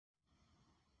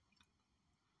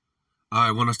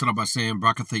I want to start off by saying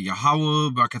Brakatha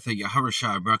Yahweh, Brakatha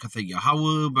Yahawashi, Brakatha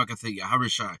Yahweh, Brakatha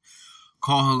Yahawashi.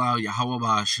 Call halal Yahweh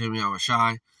Ba'Hashem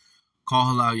Yahawashi.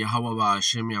 Call halal Yahweh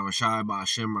Ba'Hashem Yahawashi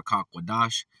Ba'Hashem Rakak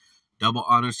Wadash. Double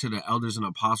honors to the elders and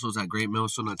apostles at Great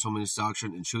Millstone that told me this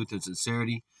doctrine in truth and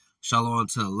sincerity. Shalom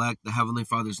to the elect. The Heavenly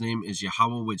Father's name is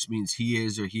Yahweh, which means He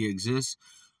is or He exists.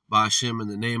 Ba'Hashem, in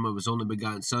the name of His only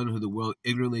begotten Son, who the world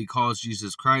ignorantly calls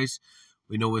Jesus Christ.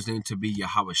 We know His name to be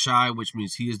Yahawashi, which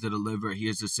means He is the deliverer. He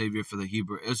is the Savior for the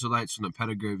Hebrew Israelites from the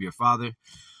pedigree of your father.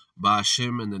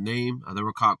 Ba'Hashem, in the name of the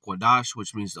Rakak Wadash,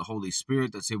 which means the Holy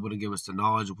Spirit that's able to give us the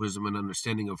knowledge, wisdom, and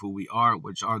understanding of who we are,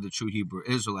 which are the true Hebrew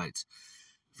Israelites.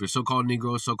 If you're so-called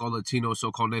Negro, so-called Latino,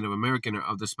 so-called Native American, or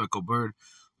of the speckled bird,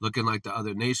 looking like the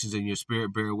other nations, and your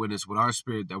spirit bear witness with our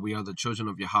spirit that we are the children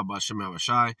of Yahweh Shem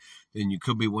Yahawashi, then you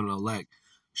could be one of the elect.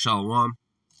 Shalom.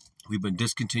 We've been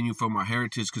discontinued from our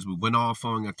heritage because we went off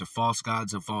following after false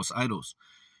gods and false idols,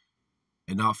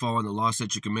 and not following the law,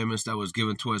 statute, commandments that was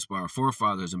given to us by our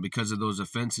forefathers. And because of those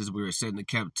offenses, we were sent into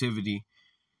captivity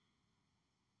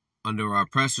under our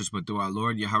oppressors, but through our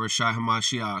Lord Yahawashi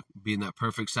HaMashiach, being that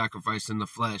perfect sacrifice in the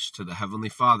flesh to the Heavenly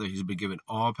Father, He's been given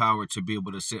all power to be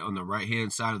able to sit on the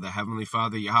right-hand side of the Heavenly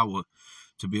Father Yahweh,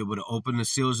 to be able to open the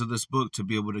seals of this book, to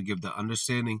be able to give the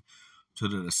understanding to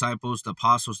the disciples, the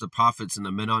apostles, the prophets, and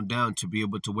the men on down, to be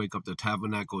able to wake up the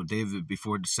tabernacle of David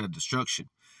before the said destruction.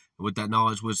 And with that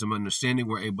knowledge, wisdom, understanding,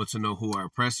 we're able to know who our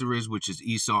oppressor is, which is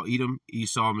Esau, Edom.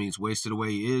 Esau means wasted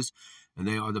away he is, and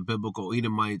they are the biblical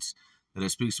Edomites that it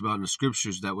speaks about in the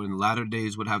scriptures, that in the latter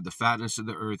days would have the fatness of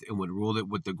the earth and would rule it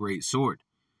with the great sword.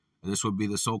 And this would be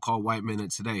the so-called white men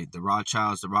of today, the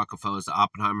Rothschilds, the Rockefellers, the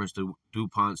Oppenheimers, the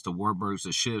DuPonts, the Warburgs,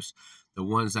 the Schiffs, the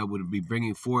ones that would be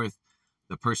bringing forth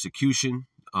the persecution,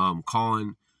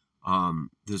 calling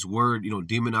this word,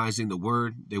 demonizing the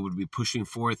word. They would be pushing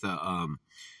forth, their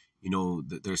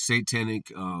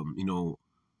satanic,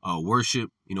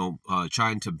 worship,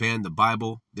 trying to ban the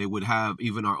Bible. They would have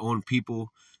even our own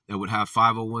people that would have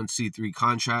 501c3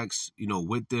 contracts,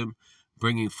 with them,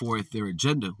 bringing forth their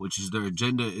agenda, which is their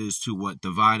agenda is to what?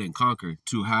 Divide and conquer,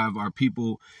 to have our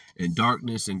people in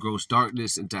darkness and gross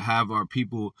darkness, and to have our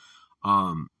people,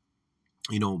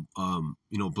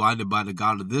 blinded by the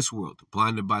God of this world,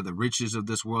 blinded by the riches of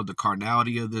this world, the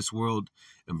carnality of this world,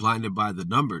 and blinded by the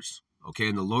numbers. Okay,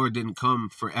 and the Lord didn't come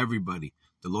for everybody.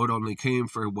 The Lord only came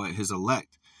for what? His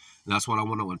elect. And that's what I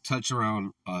want to touch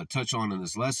on in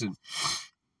this lesson.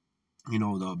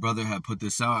 The brother had put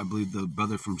this out, I believe the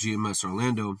brother from GMS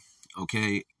Orlando,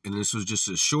 okay, and this was just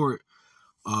a short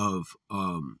of,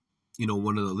 one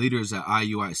of the leaders at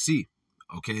IUIC,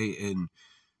 okay, and,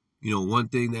 one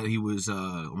thing that he was,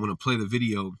 I'm going to play the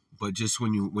video, but just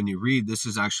when you read, this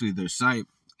is actually their site,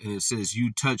 and it says,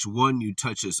 "You touch one, you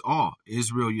touch us all.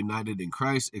 Israel united in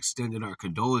Christ extended our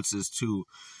condolences to,"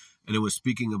 and it was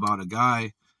speaking about a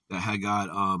guy that had got,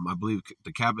 I believe,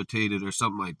 decapitated or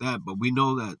something like that. But we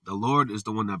know that the Lord is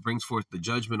the one that brings forth the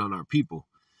judgment on our people,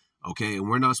 okay? And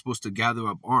we're not supposed to gather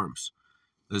up arms.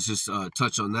 Let's just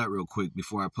touch on that real quick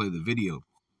before I play the video.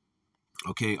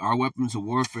 Okay, our weapons of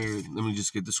warfare, let me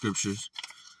just get the scriptures.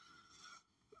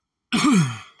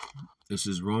 This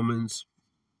is Romans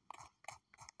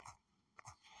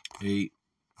 8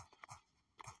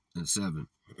 and 7.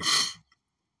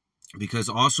 Because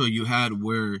also you had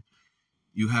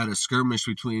a skirmish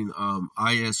between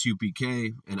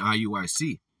ISUPK and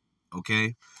IUIC,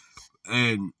 okay?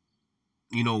 And,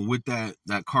 with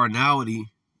that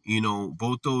carnality,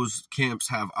 both those camps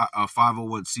have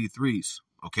 501c3s,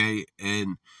 okay?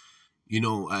 And,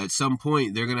 at some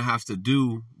point, they're going to have to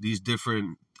do these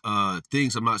different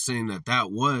things. I'm not saying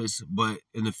that was, but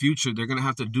in the future, they're going to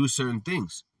have to do certain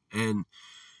things. And,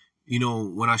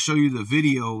 when I show you the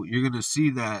video, you're going to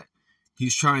see that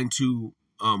he's trying to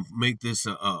make this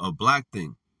a black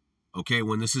thing, okay,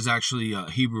 when this is actually a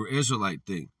Hebrew Israelite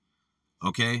thing,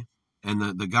 okay? And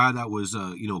the guy that was,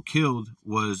 killed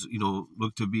was,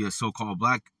 looked to be a so-called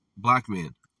black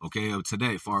man, okay, of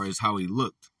today, as far as how he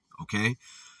looked, okay?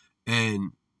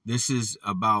 And this is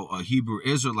about a Hebrew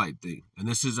Israelite thing, and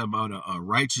this is about a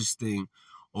righteous thing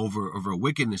over a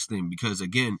wickedness thing, because,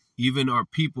 again, even our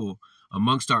people,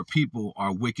 amongst our people,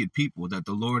 are wicked people that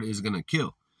the Lord is going to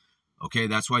kill. Okay,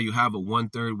 that's why you have a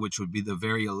 1/3, which would be the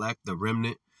very elect, the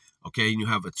remnant. Okay, and you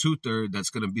have a 2/3 that's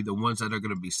going to be the ones that are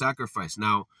going to be sacrificed.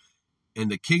 Now, in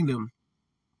the kingdom,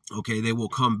 okay, they will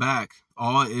come back.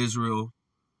 All Israel,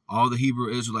 all the Hebrew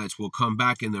Israelites will come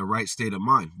back in their right state of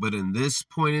mind. But in this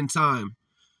point in time,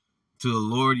 till the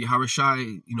Lord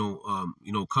Yahawashi,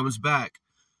 comes back,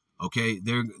 okay,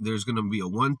 there's going to be a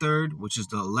 1/3, which is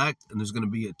the elect, and there's going to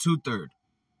be a 2/3.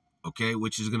 okay,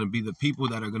 which is going to be the people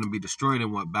that are going to be destroyed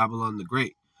in what? Babylon the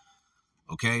Great,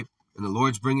 okay? And the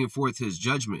Lord's bringing forth his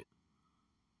judgment,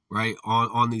 right,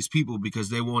 on these people because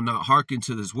they will not hearken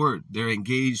to this word. They're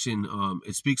engaged in,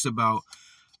 it speaks about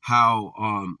how,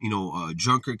 a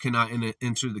drunkard cannot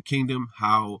enter the kingdom,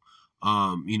 how,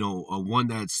 one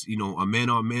that's, a man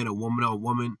on man, a woman on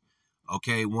woman,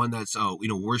 okay, one that's,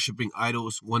 worshiping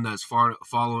idols, one that's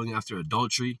following after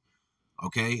adultery,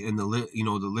 okay, and the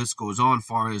list goes on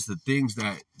far as the things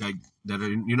that are,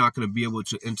 you're not going to be able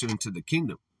to enter into the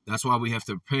kingdom. That's why we have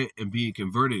to repent and be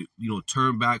converted,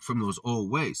 turn back from those old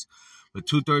ways. But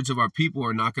 2/3 of our people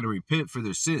are not going to repent for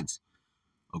their sins,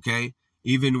 okay?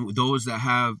 Even those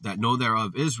that know they're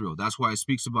of Israel. That's why it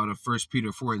speaks about in 1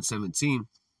 Peter 4:17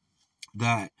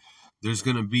 that there's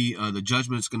going to be the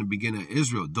judgment's going to begin at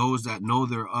Israel. Those that know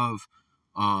they're of,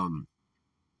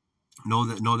 know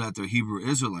that they're Hebrew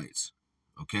Israelites,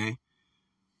 okay?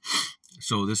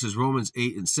 So this is Romans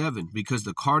 8:7, because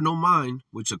the carnal mind,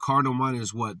 which a carnal mind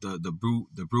is what? The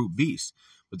brute beast.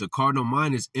 But the carnal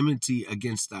mind is enmity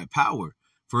against thy power,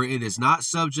 for it is not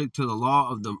subject to the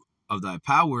law of thy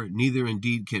power, neither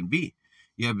indeed can be.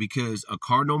 Yeah, because a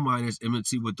carnal mind is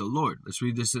enmity with the Lord. Let's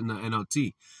read this in the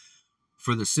NLT.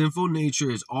 For the sinful nature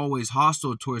is always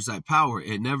hostile towards thy power.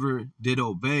 It never did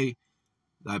obey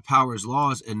thy power's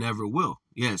laws and never will.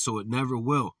 Yeah, so it never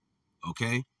will.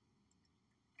 Okay?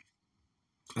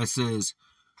 It says,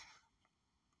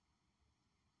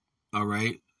 all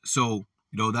right, so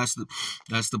that's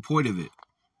the point of it.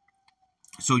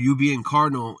 So you being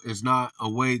carnal is not a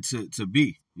way to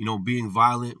be, being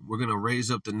violent. We're going to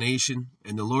raise up the nation,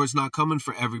 and the Lord's not coming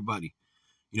for everybody.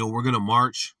 We're going to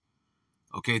march,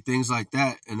 okay, things like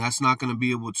that. And that's not going to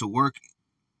be able to work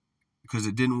because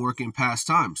it didn't work in past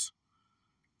times.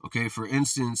 Okay, for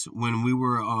instance, when we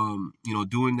were,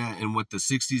 doing that in the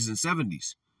 60s and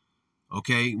 70s,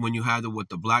 okay, when you had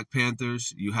the Black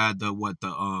Panthers, you had the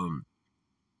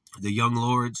Young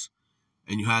Lords,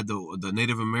 and you had the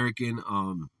Native American,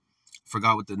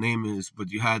 forgot what the name is, but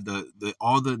you had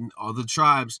all the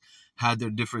tribes had their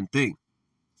different thing,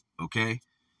 okay,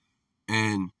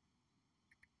 and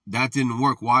that didn't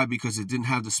work. Why? Because it didn't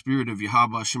have the spirit of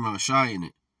Yahawashi in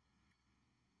it,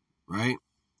 right?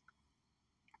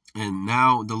 And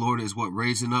now the Lord is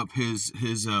raising up his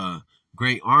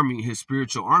great army, his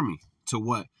spiritual army,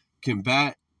 to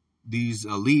combat these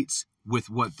elites with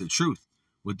the truth,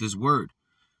 with this word,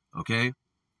 okay?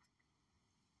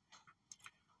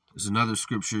 There's another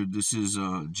scripture. This is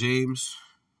James,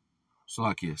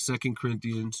 Salakia, 2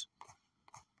 Corinthians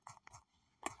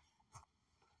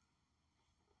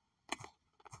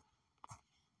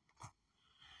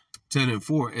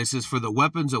 10:4. It says, for the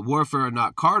weapons of warfare are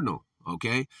not carnal,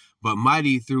 okay, but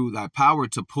mighty through thy power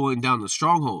to pulling down the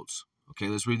strongholds. Okay,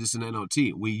 let's read this in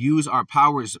NLT. We use our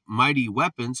powers mighty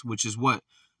weapons, which is what?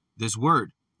 This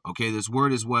word. Okay, this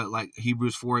word is what, like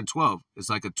Hebrews 4:12. It's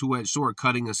like a two-edged sword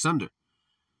cutting asunder.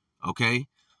 Okay,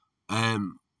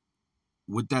 and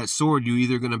with that sword, you're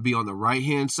either going to be on the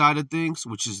right-hand side of things,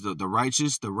 which is the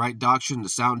righteous, the right doctrine, the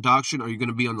sound doctrine, or you're going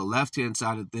to be on the left-hand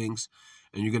side of things,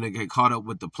 and you're going to get caught up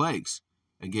with the plagues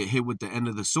and get hit with the end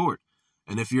of the sword.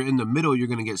 And if you're in the middle, you're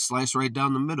going to get sliced right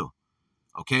down the middle.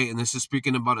 Okay, and this is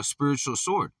speaking about a spiritual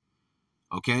sword.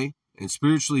 Okay, and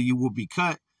spiritually you will be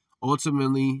cut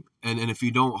ultimately, and if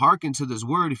you don't hearken to this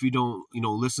word, if you don't,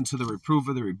 listen to the reproof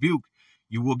or the rebuke,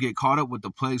 you will get caught up with the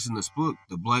plagues in this book,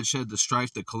 the bloodshed, the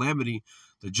strife, the calamity,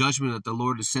 the judgment that the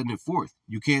Lord is sending forth.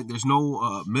 There's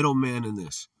no middleman in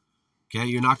this. Okay,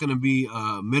 you're not going to be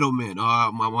a middleman.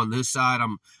 I'm on this side.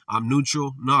 I'm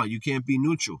neutral. No, you can't be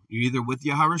neutral. You're either with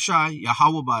Yahawashi,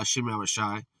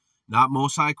 Yahawashi, not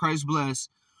Most High Christ bless,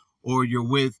 or you're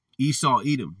with Esau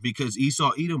Edom, because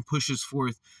Esau Edom pushes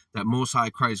forth that Most High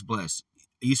Christ bless.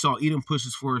 Esau Edom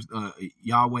pushes forth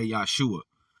Yahweh Yahshua.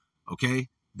 Okay,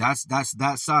 that's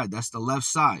that side. That's the left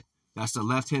side. That's the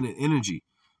left-handed energy,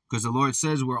 because the Lord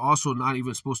says we're also not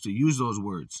even supposed to use those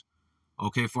words.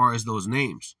 Okay, as far as those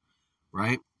names,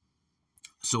 right?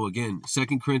 So again,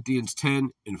 2 Corinthians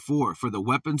 10:4, for the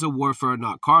weapons of warfare are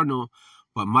not carnal,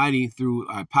 but mighty through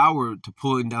our power to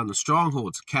pulling down the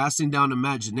strongholds, casting down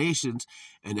imaginations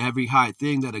and every high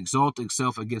thing that exalts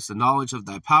itself against the knowledge of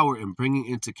thy power, and bringing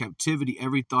into captivity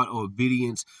every thought of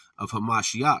obedience of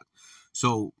Hamashiach.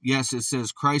 So yes, it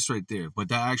says Christ right there, but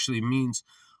that actually means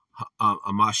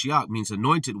Hamashiach means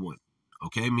anointed one.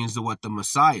 Okay, it means the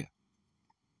Messiah.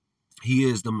 He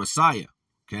is the Messiah.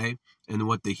 Okay, and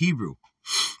the Hebrew.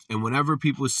 And whenever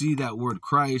people see that word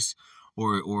Christ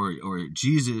or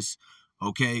Jesus,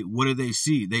 okay, what do they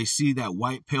see? They see that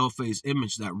white pale face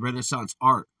image, that Renaissance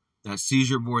art, that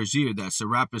Caesar Borgia, that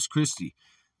Serapis Christi,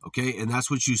 Okay, and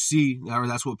that's what you see, or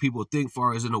that's what people think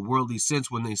far as in a worldly sense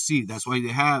when they see. That's why they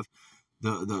have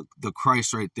the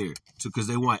Christ right there, because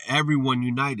they want everyone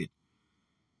united.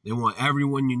 They want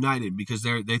everyone united because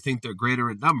they think they're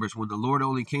greater in numbers when the Lord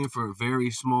only came for a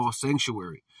very small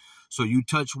sanctuary. So you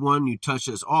touch one, you touch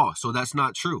us all. So that's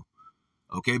not true.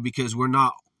 Okay, because we're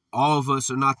not, all of us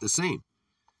are not the same.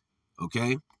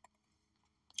 Okay, and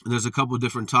there's a couple of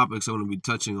different topics I want to be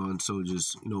touching on. So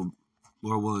just, Lord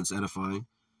willing, it's edifying.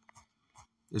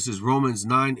 This is Romans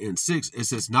 9:6. It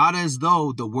says, not as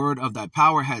though the word of thy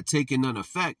power had taken none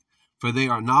effect, for they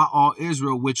are not all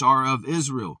Israel which are of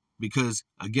Israel. Because,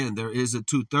 again, there is a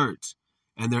 2/3.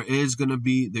 And there is going to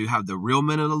be, you have the real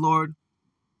men of the Lord,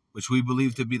 which we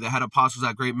believe to be the head apostles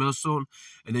at Great Millstone.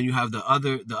 And then you have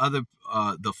the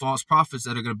false prophets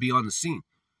that are going to be on the scene.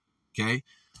 Okay?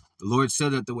 The Lord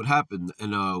said that would happen.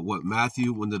 And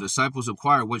Matthew, when the disciples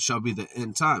inquired, what shall be the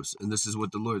end times? And this is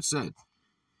what the Lord said.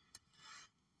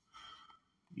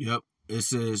 Yep. It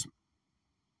says,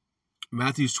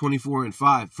 Matthew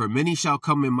 24:5, for many shall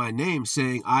come in my name,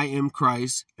 saying, I am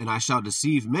Christ, and I shall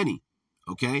deceive many.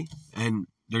 Okay? And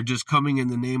they're just coming in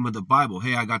the name of the Bible.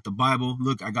 Hey, I got the Bible.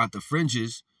 Look, I got the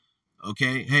fringes.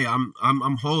 Okay? Hey, I'm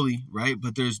holy, right?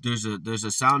 But there's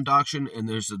a sound doctrine and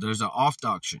there's a off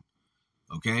doctrine.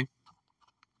 Okay?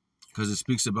 Because it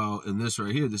speaks about in this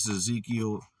right here, this is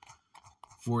Ezekiel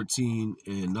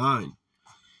 14:9.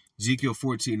 Ezekiel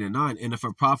 14:9. And if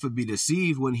a prophet be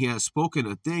deceived when he has spoken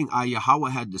a thing, I, Yahweh,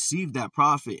 had deceived that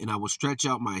prophet, and I will stretch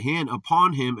out my hand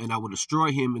upon him, and I will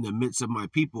destroy him in the midst of my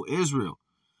people Israel.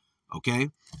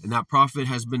 Okay? And that prophet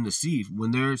has been deceived.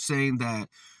 When they're saying that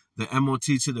the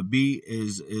MOT to the B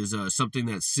is something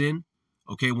that's sin,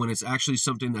 okay, when it's actually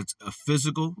something that's a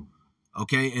physical,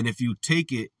 okay, and if you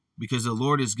take it, because the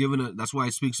Lord is given it, that's why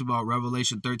it speaks about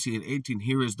Revelation 13:18,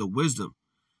 here is the wisdom.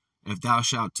 If thou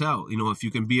shalt tell, if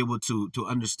you can be able to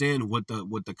understand what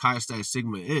the Chi Stat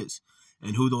Sigma is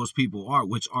and who those people are,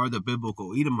 which are the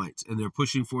biblical Edomites, and they're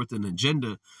pushing forth an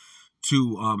agenda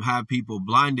to have people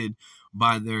blinded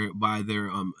by their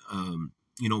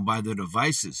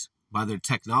devices, by their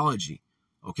technology,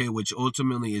 okay, which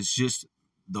ultimately is just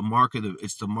the mark of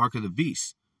the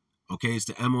beast. Okay, it's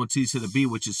the MOT to the B,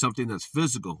 which is something that's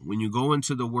physical. When you go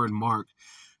into the word mark,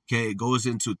 okay, it goes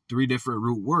into 3 different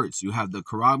root words. You have the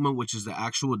charagma, which is the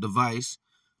actual device,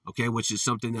 okay, which is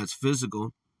something that's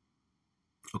physical.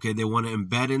 Okay, they want to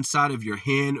embed inside of your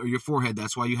hand or your forehead.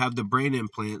 That's why you have the brain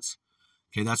implants.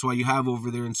 Okay, that's why you have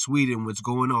over there in Sweden what's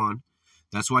going on.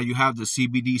 That's why you have the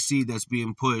CBDC that's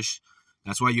being pushed.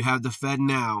 That's why you have the Fed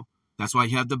now. That's why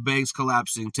you have the banks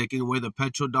collapsing, taking away the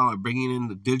petrodollar, bringing in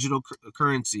the digital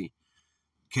currency.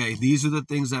 Okay, these are the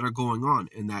things that are going on,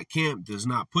 and that camp does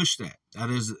not push that. That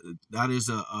is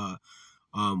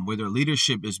where their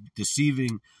leadership is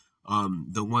deceiving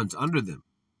the ones under them.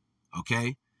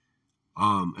 Okay,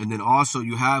 and then also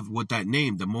you have what that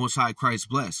name, the Most High Christ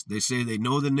blessed. They say they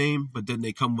know the name, but then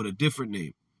they come with a different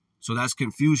name, so that's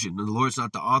confusion. And the Lord's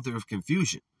not the author of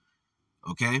confusion.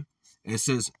 Okay, and it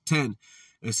says 10.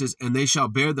 It says, and they shall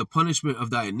bear the punishment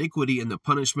of thy iniquity, and the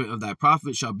punishment of thy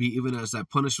prophet shall be even as thy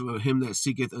punishment of him that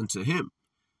seeketh unto him.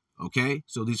 Okay,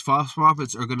 so these false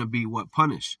prophets are going to be what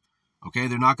punish. Okay,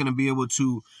 they're not going to be able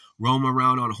to roam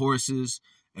around on horses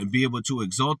and be able to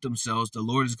exalt themselves. The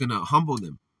Lord is going to humble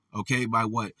them. Okay, by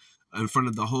what? In front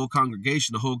of the whole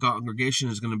congregation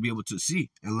is going to be able to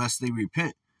see unless they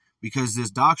repent, because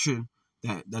this doctrine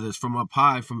that is from up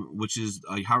high, from which is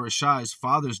Yahawashi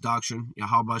father's doctrine,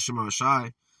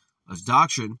 Yahawashi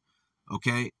doctrine,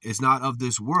 okay, is not of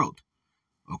this world,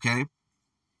 okay,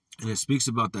 and it speaks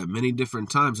about that many different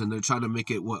times, and they're trying to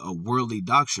make it a worldly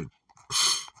doctrine.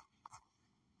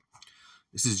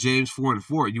 This is James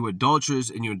 4:4. You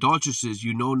adulterers and you adulteresses,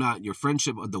 you know not your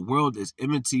friendship of the world is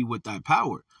enmity with thy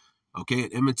power. Okay,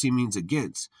 and enmity means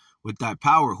against. With thy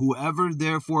power, whoever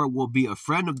therefore will be a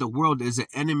friend of the world is an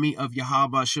enemy of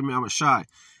Yahawashi.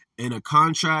 In a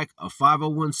contract, a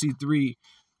 501c3,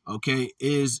 okay,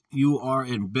 is you are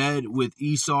in bed with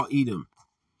Esau Edom.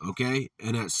 Okay,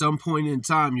 and at some point in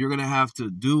time, you're gonna have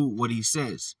to do what he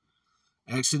says.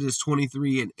 Exodus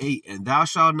 23:8, and thou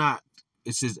shalt not.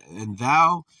 It says, and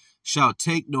thou shalt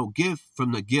take no gift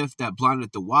from the gift that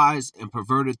blindeth the wise and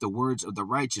perverted the words of the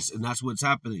righteous. And that's what's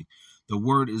happening. The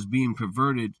word is being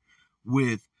perverted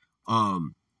with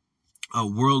a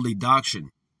worldly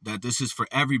doctrine that this is for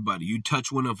everybody. You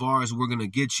touch one of ours, we're gonna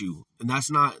get you. And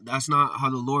that's not how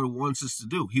the Lord wants us to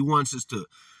do. He wants us to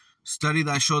study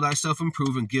thy, show thyself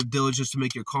improve, and give diligence to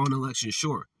make your call and election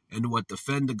sure. And what?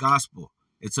 Defend the gospel.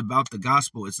 It's about the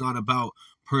gospel. It's not about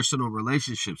personal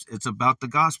relationships. It's about the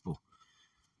gospel.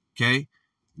 Okay?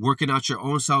 working out your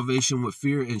own salvation with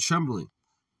fear and trembling,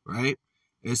 right?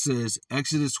 It says,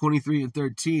 Exodus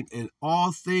 23:13, and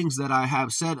all things that I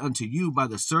have said unto you by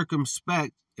the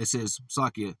circumspect, it says,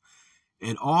 Slakia,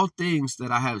 and all things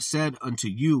that I have said unto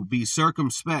you, be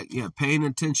circumspect, paying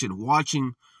attention,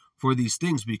 watching for these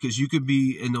things, because you could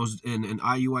be in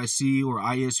IUIC or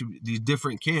ISU, these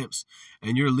different camps,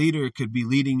 and your leader could be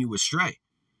leading you astray.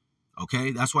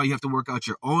 Okay, that's why you have to work out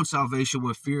your own salvation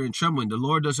with fear and trembling. The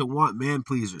Lord doesn't want man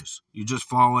pleasers. You're just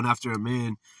following after a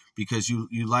man because you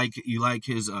like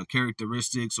his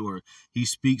characteristics, or he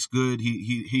speaks good.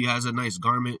 He has a nice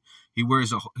garment. He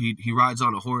rides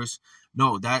on a horse.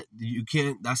 No, that you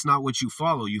can't. That's not what you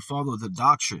follow. You follow the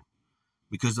doctrine,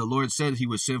 because the Lord said He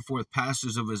would send forth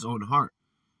pastors of His own heart.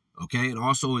 Okay, and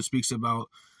also it speaks about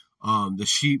the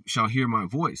sheep shall hear my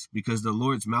voice, because the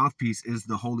Lord's mouthpiece is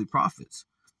the holy prophets.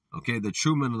 Okay, the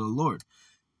true men of the Lord,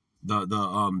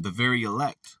 the very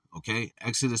elect. Okay,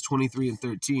 Exodus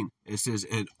 23:13. It says,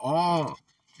 in all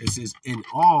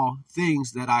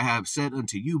things that I have said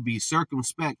unto you, be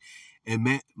circumspect and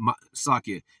make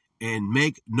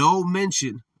no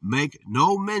mention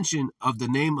of the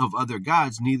name of other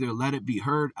gods, neither let it be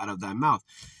heard out of thy mouth.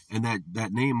 And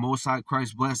that name, Most High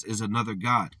Christ blessed, is another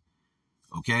God.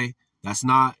 Okay, that's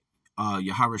not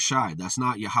Yahawashi. That's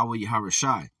not Yahweh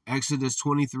Yahawashi. Exodus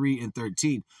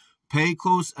 23:13. Pay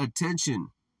close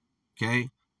attention, okay?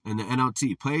 In the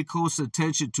NLT, pay close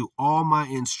attention to all my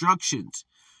instructions.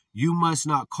 You must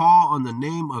not call on the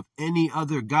name of any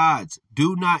other gods.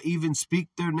 Do not even speak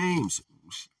their names.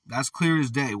 That's clear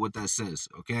as day what that says,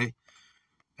 okay?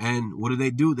 And what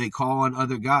do? They call on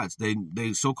other gods.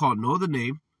 They so-called know the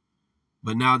name,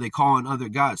 but now they call on other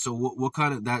gods. So what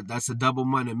kind of that's a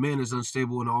double-minded man is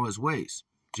unstable in all his ways.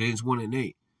 James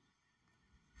 1:8.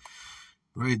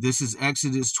 Right, this is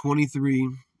Exodus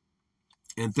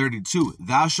 23:32.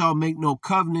 Thou shalt make no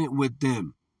covenant with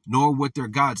them, nor with their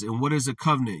gods. And what is a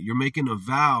covenant? You're making a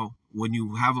vow when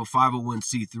you have a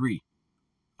 501c3.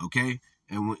 Okay?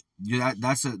 And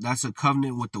that's a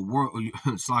covenant with the world.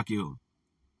 That's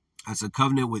a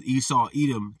covenant with Esau,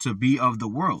 Edom, to be of the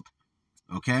world.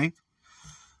 Okay?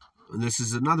 And this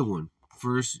is another one.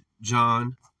 1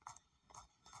 John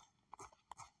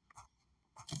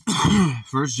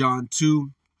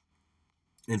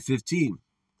 2:15.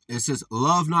 It says,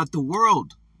 love not the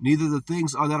world, neither the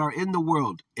things that are in the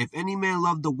world. If any man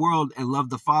love the world and love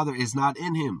the Father is not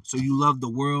in him. So you love the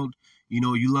world,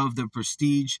 you love the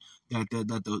prestige that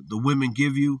the women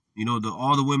give you.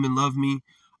 All the women love me.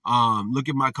 Look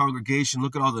at my congregation.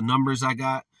 Look at all the numbers I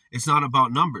got. It's not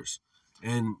about numbers.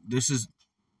 And this is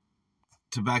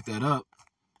to back that up.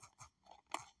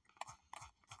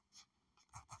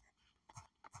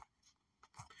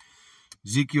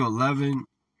 Ezekiel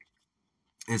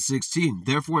 11:16.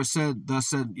 Therefore it said, thus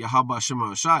said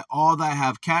Yahawashi, all that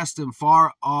have cast them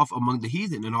far off among the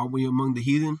heathen. And are we among the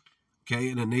heathen? Okay,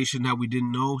 in a nation that we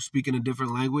didn't know, speaking a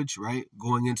different language, right?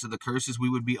 Going into the curses we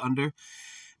would be under.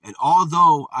 And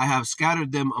although I have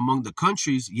scattered them among the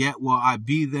countries, yet will I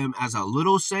be them as a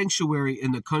little sanctuary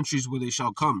in the countries where they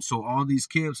shall come. So all these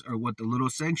camps are what the little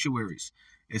sanctuaries.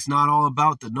 It's not all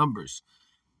about the numbers.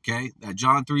 Okay, that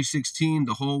John 3:16,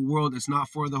 the whole world, it's not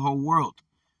for the whole world.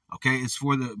 Okay, it's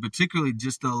for particularly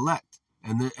just the elect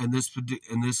and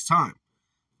this time.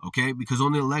 Okay, because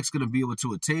only the elect's going to be able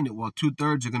to attain it, while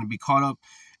 2/3 are going to be caught up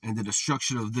in the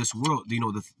destruction of this world.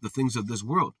 The things of this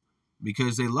world,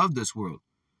 because they love this world.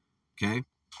 Okay,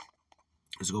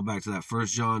 let's go back to that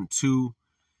 1 John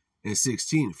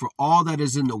 2:16. For all that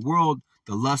is in the world,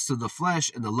 the lust of the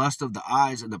flesh and the lust of the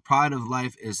eyes and the pride of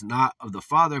life is not of the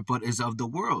Father, but is of the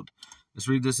world. Let's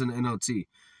read this in the NLT.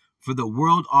 For the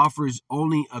world offers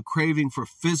only a craving for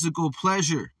physical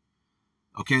pleasure.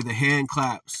 Okay, the hand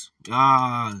claps. Look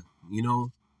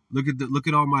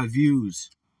at all my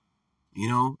views.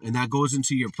 And that goes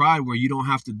into your pride, where you don't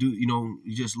have to do, you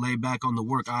just lay back on the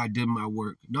work. I did my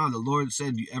work. No, the Lord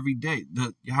said every day.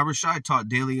 The Yahawashi taught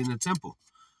daily in the temple.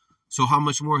 So how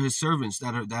much more his servants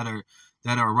that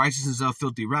are righteousness of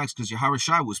filthy rags, because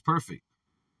Yahawashi was perfect.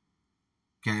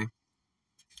 Okay.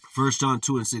 1 John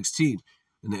 2:16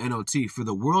 in the NLT. For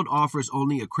the world offers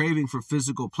only a craving for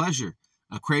physical pleasure,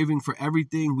 a craving for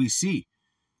everything we see.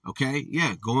 Okay.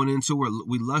 Yeah. Going into where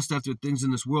we lust after things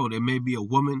in this world. It may be a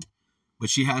woman, but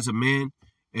she has a man.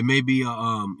 It may be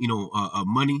a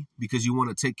money, because you want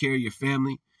to take care of your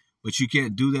family, but you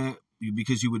can't do that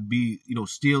because you would be,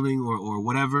 stealing or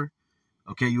whatever.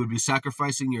 Okay, you would be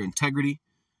sacrificing your integrity.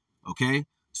 Okay,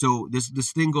 so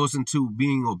this thing goes into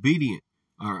being obedient,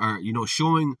 or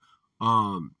showing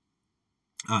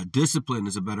discipline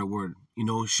is a better word.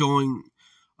 Showing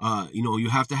you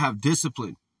have to have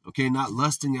discipline. Okay, not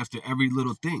lusting after every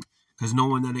little thing, because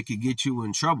knowing that it could get you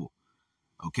in trouble.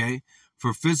 Okay,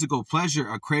 for physical pleasure,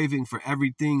 a craving for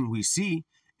everything we see,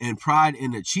 and pride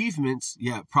in achievements.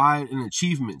 Yeah, pride in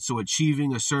achievement. So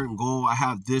achieving a certain goal. I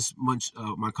have this much.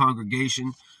 My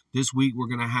congregation this week we're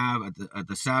gonna have at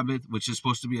the Sabbath, which is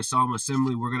supposed to be a solemn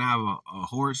assembly. We're gonna have a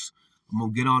horse. I'm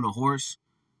gonna get on a horse,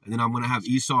 and then I'm gonna have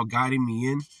Esau guiding me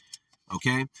in.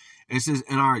 Okay, and it says,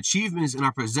 and our achievements and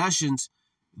our possessions,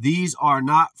 these are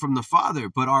not from the Father,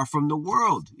 but are from the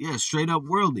world. Yeah, straight up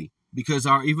worldly. Because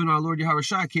even our Lord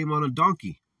Yahawashi came on a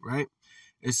donkey, right?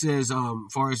 It says,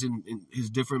 far as in his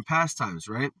different pastimes,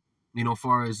 right?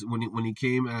 Far as when he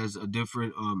came as a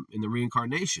different in the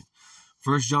reincarnation.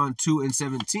 1 John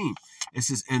 2:17. It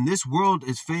says, and this world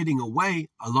is fading away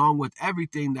along with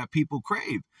everything that people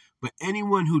crave. But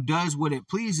anyone who does what it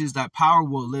pleases, that power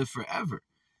will live forever.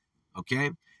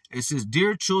 Okay? It says,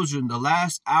 dear children, the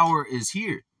last hour is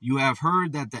here. You have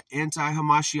heard that the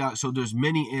anti-Hamashiach, so there's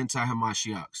many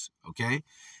anti-Hamashiachs, okay,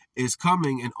 is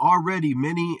coming, and already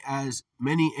many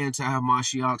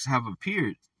anti-Hamashiachs have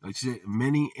appeared. Like I said,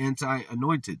 many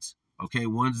anti-anointeds, okay,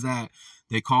 ones that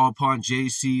they call upon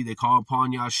JC, they call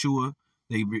upon Yahshua,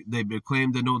 they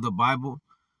claim to know the Bible,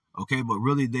 okay, but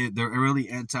really they're really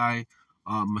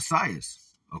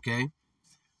anti-messiahs, okay.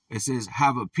 It says,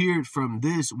 have appeared. From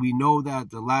this, we know that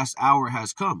the last hour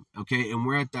has come. Okay. And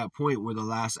we're at that point where the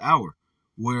last hour,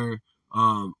 where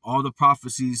all the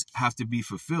prophecies have to be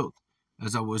fulfilled.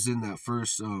 As I was in that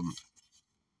first, all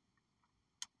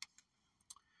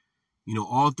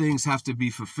things have to be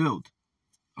fulfilled.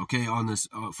 Okay. On this,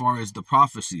 as far as the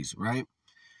prophecies, right?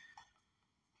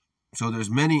 So there's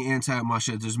many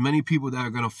anti-Mashiach. There's many people that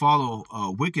are going to follow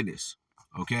wickedness.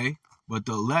 Okay. But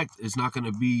the elect is not going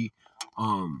to be,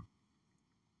 let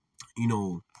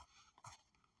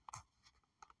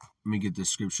me get this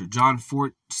scripture. John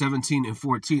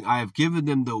 4:17-14. I have given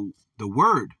them the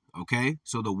word. Okay.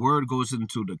 So the word goes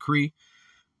into decree,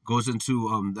 goes into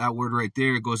that word right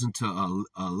there. It goes into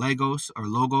logos.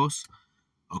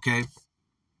 Okay.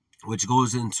 Which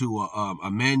goes into a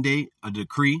mandate, a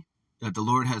decree that the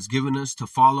Lord has given us to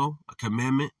follow, a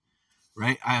commandment.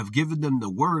 Right. I have given them the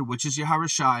word, which is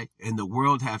Yahawashi, and the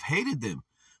world have hated them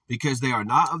because they are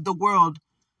not of the world,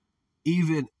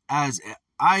 even as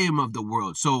I am of the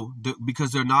world. So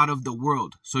because they're not of the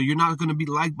world. So you're not going to be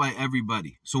liked by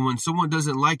everybody. So when someone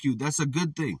doesn't like you, that's a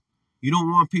good thing. You don't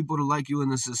want people to like you in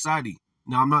the society.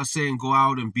 Now, I'm not saying go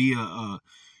out and be a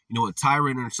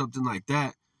tyrant or something like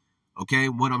that. Okay.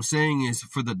 What I'm saying is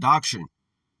for the doctrine.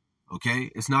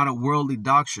 Okay. It's not a worldly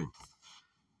doctrine.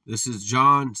 This is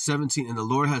John 17, and the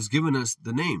Lord has given us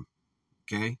the name.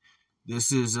 Okay.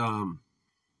 This is, John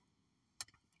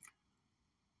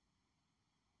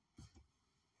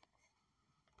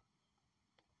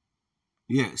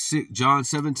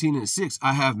 17:6.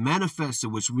 I have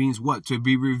manifested, which means what? To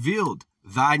be revealed,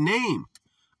 thy name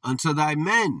unto thy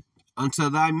men,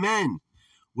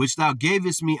 which thou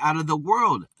gavest me out of the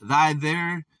world.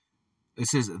 It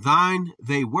says, thine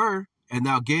they were, and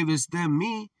thou gavest them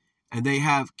me, and they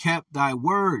have kept thy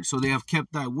word. So they have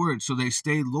kept thy word. So they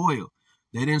stayed loyal.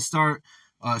 They didn't start,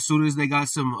 as soon as they got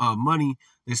some money,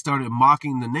 they started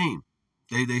mocking the name.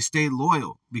 They stayed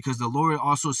loyal, because the Lord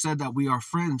also said that we are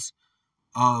friends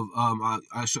of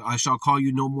I shall call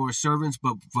you no more servants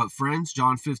but friends,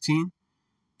 John 15.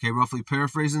 Okay, roughly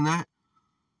paraphrasing that.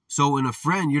 So in a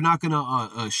friend, you're not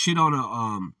gonna shit on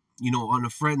on a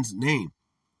friend's name.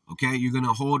 Okay, you're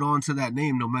gonna hold on to that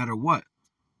name no matter what.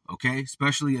 Okay,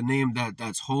 especially a name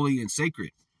that's holy and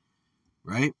sacred,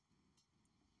 right?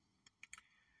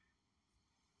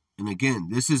 And again,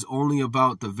 this is only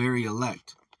about the very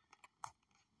elect.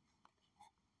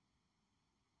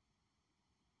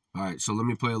 All right, so let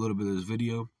me play a little bit of this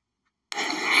video.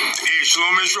 Hey,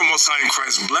 Shalom Israel, Most High in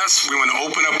Christ bless. We want to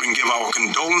open up and give our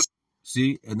condolences.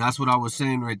 See, and that's what I was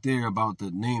saying right there about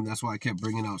the name. That's why I kept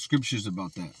bringing out scriptures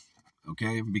about that.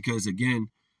 Okay, because again,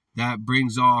 that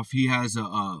brings off, he has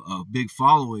a big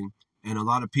following, and a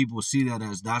lot of people see that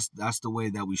as that's the way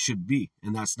that we should be,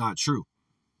 and that's not true.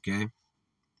 Okay,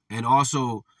 and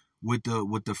also with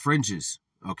the fringes.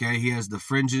 Okay, he has the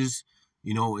fringes.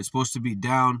 It's supposed to be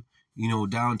down.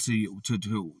 Down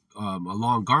to a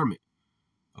long garment.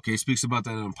 Okay, it speaks about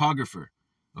that in Apocrypha.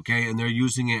 Okay, and they're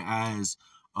using it as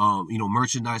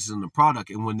merchandise in the product.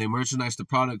 And when they merchandise the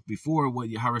product before, what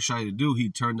Yahawashi to do, he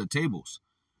turned the tables.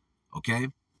 Okay,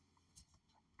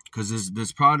 because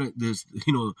this product,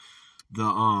 the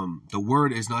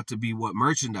word is not to be what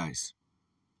merchandise.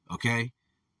 Okay.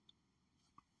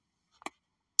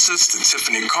 Sister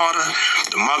Tiffany Carter,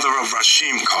 the mother of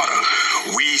Rasheem Carter.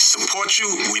 We support you.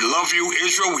 We love you,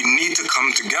 Israel. We need to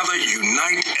come together,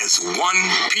 unite as one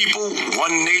people,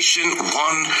 one nation,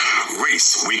 one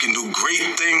race. We can do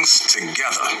great things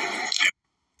together.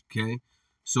 Okay,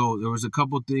 so there was a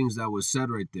couple things that was said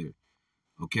right there.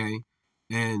 Okay,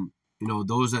 and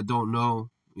those that don't know,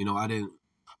 I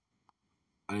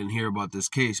didn't hear about this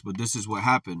case, but this is what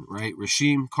happened, right?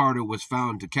 Rasheem Carter was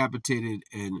found decapitated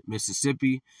in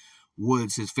Mississippi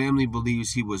woods. His family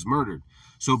believes he was murdered.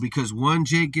 So because one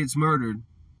Jake gets murdered,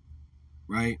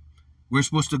 right, we're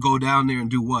supposed to go down there and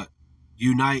do what?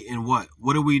 Unite in what?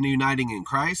 What are we uniting in?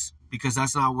 Christ? Because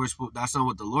that's not what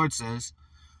the Lord says,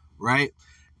 right?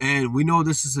 And we know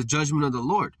this is a judgment of the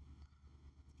Lord.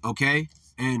 Okay?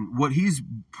 And what he's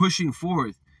pushing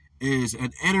forth is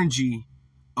an energy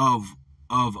of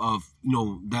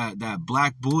that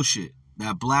black bullshit,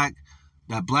 that black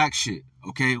shit,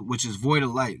 okay, which is void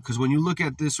of light. Because when you look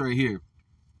at this right here,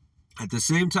 at the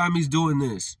same time he's doing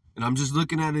this, and I'm just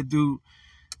looking at it through,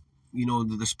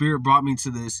 the Spirit brought me to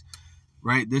this,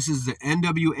 right? This is the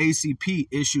NAACP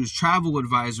issues travel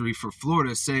advisory for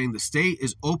Florida, saying the state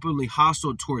is openly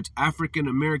hostile towards African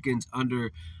Americans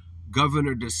under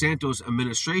Governor DeSantis'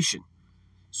 administration.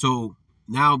 So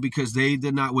now, because they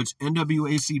did not, which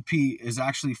NAACP is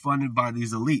actually funded by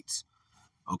these elites.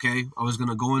 Okay, I was going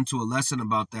to go into a lesson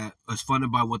about that. It's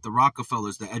funded by what the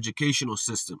Rockefellers, the educational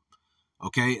system.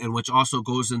 Okay, and which also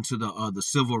goes into the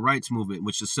civil rights movement,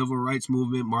 which the civil rights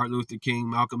movement, Martin Luther King,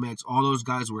 Malcolm X, all those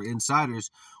guys were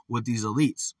insiders with these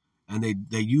elites. And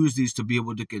they use these to be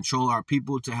able to control our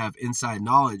people, to have inside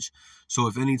knowledge. So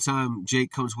if anytime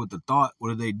Jake comes with the thought,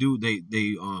 what do?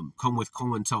 They come with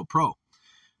COINTELPRO.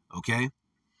 Okay,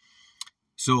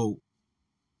 so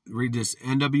read this.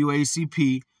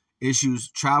 NAACP issues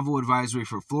travel advisory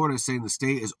for Florida, saying the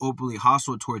state is openly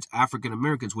hostile towards African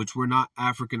Americans, which we're not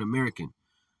African American.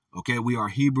 Okay, we are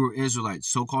Hebrew Israelites,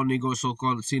 so-called Negroes,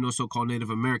 so-called Latinos, so-called Native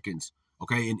Americans.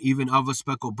 Okay, and even of a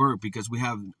speckled bird, because we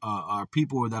have our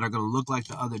people that are going to look like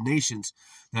the other nations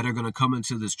that are going to come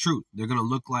into this truth. They're going to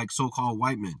look like so-called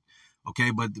white men.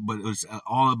 Okay, but it's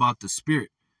all about the spirit.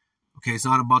 Okay, it's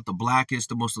not about the blackest,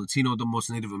 the most Latino, the most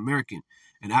Native American.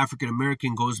 And African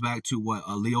American goes back to what?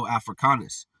 Leo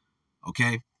Africanus.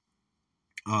 Okay,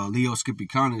 Leo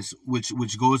Scipicanus,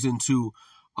 which goes into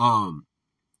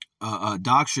a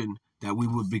doctrine that we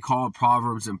would be called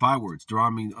proverbs and bywords,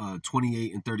 Deuteronomy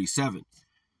 28 and 37.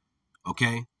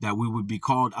 Okay, that we would be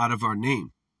called out of our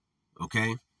name.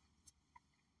 Okay,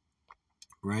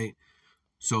 right.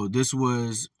 So this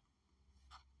was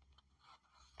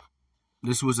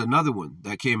another one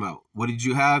that came out. What did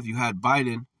you have? You had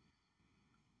Biden.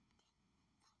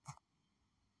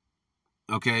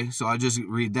 Okay, so I just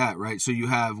read that, right? So you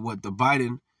have what the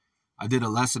Biden, I did a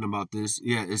lesson about this.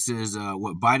 Yeah, it says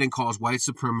what Biden calls white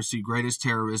supremacy greatest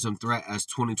terrorism threat as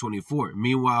 2024.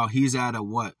 Meanwhile, he's at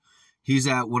what? He's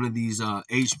at one of these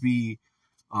HB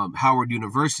Howard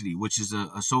University, which is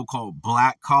a so-called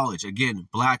black college. Again,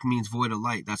 black means void of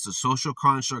light. That's a social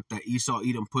construct that Esau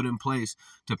Edom put in place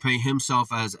to paint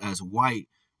himself as white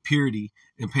purity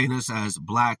and paint us as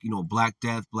black, black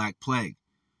death, black plague.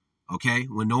 Okay,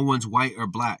 when no one's white or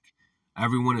black,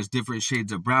 everyone is different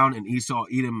shades of brown, and Esau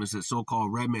Edom is a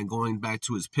so-called red man, going back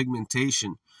to his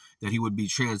pigmentation, that he would be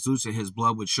translucent, his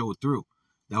blood would show through.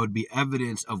 That would be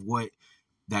evidence of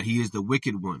that he is the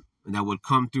wicked one, and that would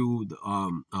come through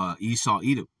Esau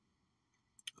Edom.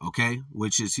 Okay,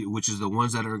 which is the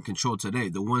ones that are in control today,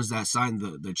 the ones that signed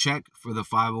the check for the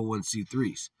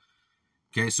 501c3s.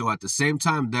 Okay, so at the same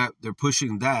time that they're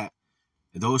pushing that,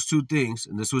 those two things,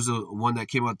 and this was one that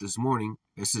came out this morning.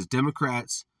 It says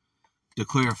Democrats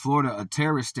declare Florida a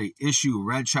terrorist state, issue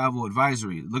red travel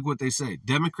advisory. Look what they say.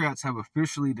 Democrats have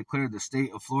officially declared the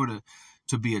state of Florida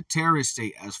to be a terrorist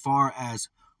state as far as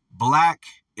black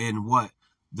and what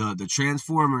the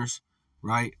transformers,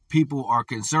 right, people are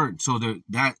concerned. So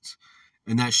that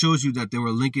shows you that they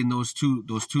were linking those two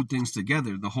things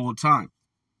together the whole time.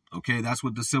 Okay, that's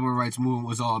what the civil rights movement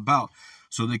was all about.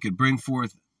 So they could bring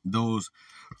forth the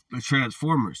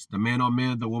transformers, the man on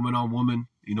man, the woman on woman,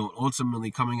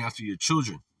 ultimately coming after your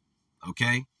children.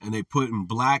 Okay, and they put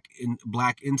black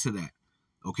into that.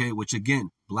 Okay, which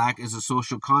again, black is a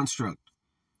social construct.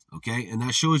 Okay, and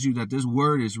that shows you that this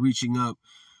word is reaching up,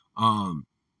 to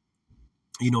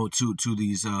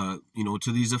these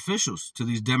to these officials, to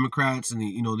these Democrats, and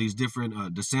these different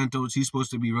DeSantis. He's supposed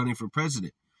to be running for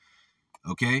president.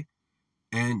 Okay,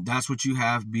 and that's what you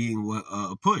have being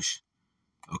a push.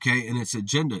 Okay, and its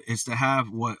agenda is to have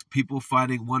what? People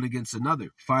fighting one against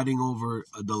another, fighting over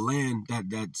the land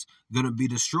that's going to be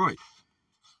destroyed.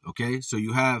 Okay, so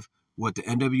you have what the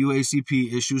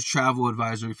NWACP issues travel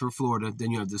advisory for Florida.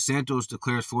 Then you have DeSantis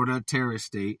declares Florida a terrorist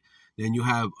state. Then you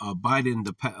have Biden,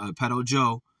 the pedo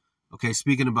Joe, okay,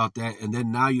 speaking about that. And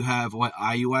then now you have what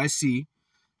IUIC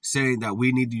saying that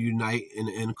we need to unite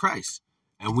in Christ.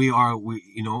 And we,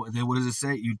 and then what does it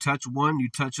say? You touch one, you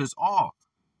touch us all,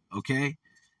 okay?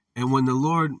 And when the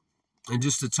Lord, and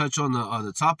just to touch on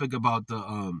the topic about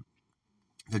the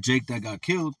Jake that got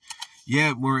killed,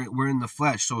 yeah, we're in the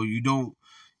flesh, so you don't,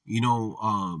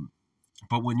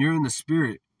 but when you're in the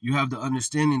spirit, you have the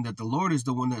understanding that the Lord is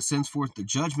the one that sends forth the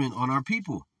judgment on our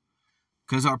people,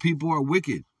 because our people are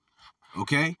wicked,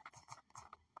 okay?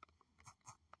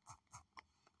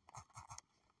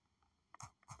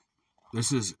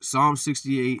 This is Psalm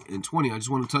 68 and 20. I just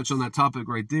want to touch on that topic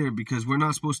right there, because we're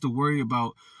not supposed to worry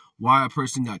about why a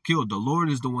person got killed. The Lord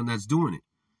is the one that's doing it,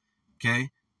 okay?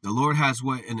 The Lord has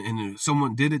what, and if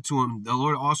someone did it to him, the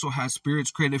Lord also has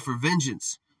spirits created for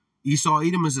vengeance. Esau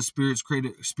Edom is a spirit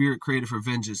created for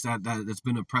vengeance that's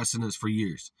been oppressing us for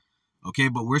years, okay?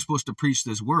 But we're supposed to preach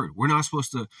this word. We're not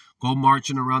supposed to go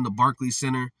marching around the Barclays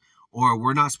Center, or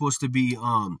we're not supposed to be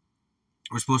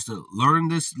we're supposed to learn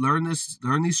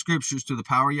these scriptures to the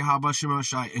power of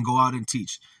Yahawashi and go out and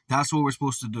teach. That's what we're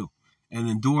supposed to do. And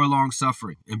endure long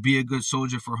suffering and be a good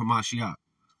soldier for Hamashiach.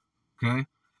 Okay?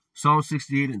 Psalm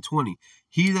 68 and 20.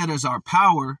 He that is our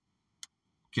power,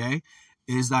 okay,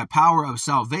 is thy power of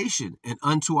salvation, and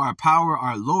unto our power,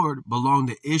 our Lord, belong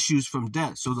the issues from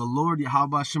death. So the Lord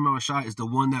Yahawashi is the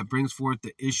one that brings forth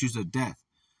the issues of death.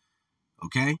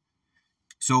 Okay?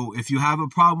 So if you have a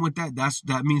problem with that,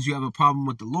 that means you have a problem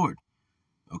with the Lord.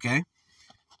 Okay?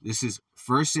 This is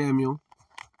 1 Samuel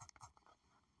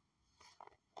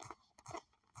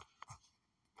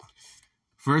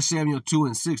 2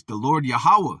 and 6. The Lord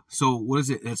Yahweh. So what is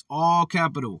it? It's all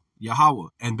capital. Yahweh.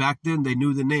 And back then they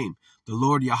knew the name. The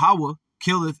Lord Yahweh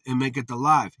killeth and maketh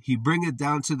alive. He bringeth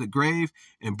down to the grave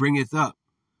and bringeth up.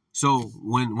 So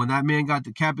when that man got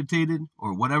decapitated,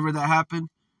 or whatever that happened,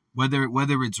 whether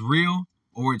it's real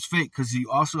or it's fake, because you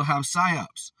also have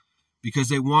psyops, because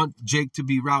they want Jake to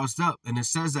be roused up, and it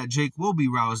says that Jake will be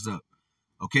roused up.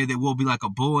 Okay, they will be like a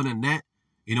bull in a net,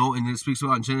 and it speaks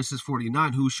about in Genesis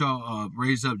 49, who shall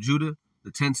raise up Judah,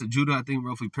 the tents of Judah, I think,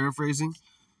 roughly paraphrasing.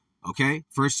 Okay,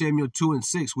 1 Samuel 2 and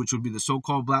 6, which would be the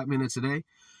so-called black men of today.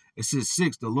 It says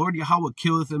 6, the Lord Yahweh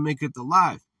killeth and maketh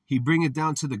alive. He bringeth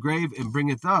down to the grave and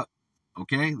bringeth up.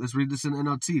 Okay, let's read this in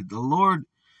NLT. The Lord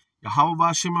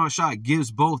Yahawashi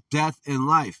gives both death and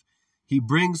life. He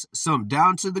brings some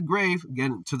down to the grave,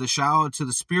 again, to the shower, to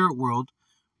the spirit world,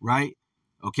 right?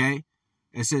 Okay,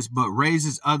 it says, but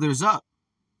raises others up.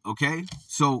 Okay,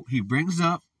 so he brings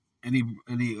up and he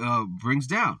brings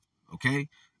down. Okay,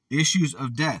 issues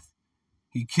of death.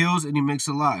 He kills and he makes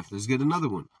alive. Let's get another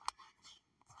one.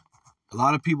 A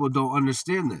lot of people don't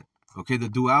understand that. Okay, the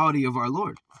duality of our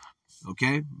Lord.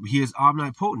 Okay, he is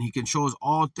omnipotent. He controls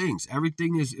all things.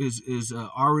 Everything is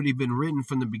already been written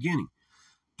from the beginning.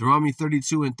 Deuteronomy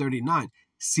 32 and 39.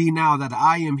 See now that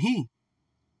I am he,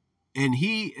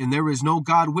 and there is no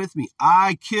God with me.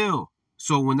 I kill.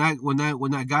 So when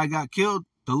that guy got killed,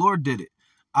 the Lord did it.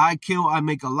 I kill, I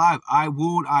make alive. I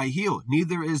wound, I heal.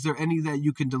 Neither is there any that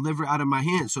you can deliver out of my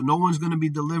hands. So no one's going to be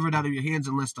delivered out of your hands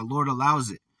unless the Lord allows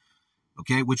it.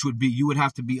 Okay, which would be, you would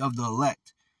have to be of the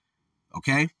elect.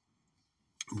 Okay.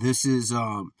 This is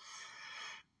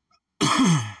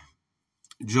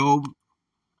Job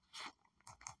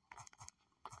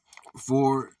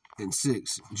 4 and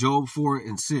 6. Job 4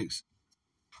 and 6.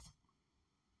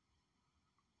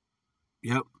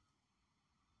 Yep.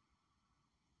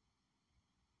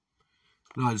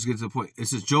 No, I just get to the point. It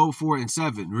says Job 4 and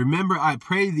 7. Remember, I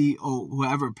pray thee, O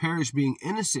whoever perish being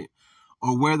innocent,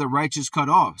 or where the righteous cut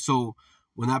off. So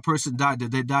when that person died,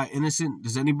 did they die innocent?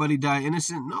 Does anybody die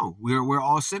innocent? No, we're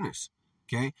all sinners.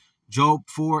 Okay. Job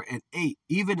 4 and 8.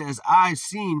 Even as I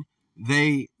seen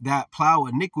they that plow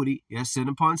iniquity, yes, sin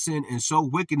upon sin, and sow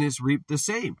wickedness reap the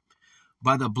same.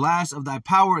 By the blast of thy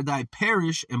power thy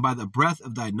perish, and by the breath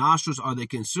of thy nostrils are they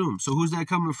consumed. So who's that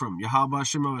coming from?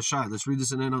 Yahawashi. Let's read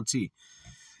this in NLT.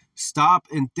 Stop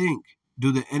and think.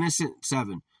 Do the innocent,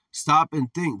 7. Stop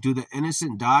and think. Do the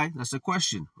innocent die? That's a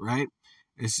question, right?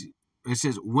 It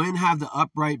says, when have the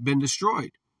upright been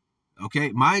destroyed?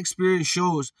 Okay, my experience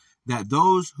shows that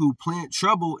those who plant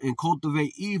trouble and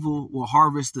cultivate evil will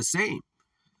harvest the same.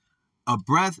 A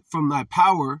breath from thy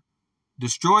power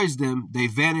destroys them. They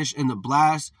vanish in the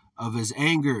blast of his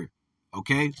anger.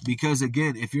 Okay, because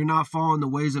again, if you're not following the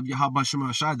ways of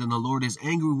Yahawashi, then the Lord is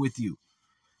angry with you.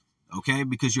 Okay,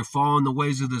 because you're following the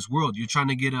ways of this world. You're trying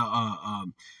to get I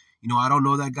don't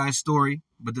know that guy's story,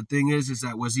 but the thing is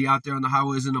that was he out there on the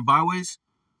highways and the byways?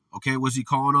 Okay, was he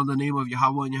calling on the name of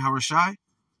Yahweh and Yahawashi?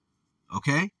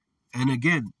 Okay, and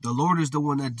again, the Lord is the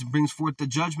one that brings forth the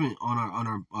judgment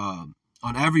on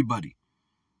everybody.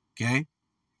 Okay,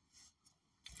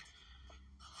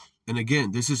 and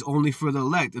again, this is only for the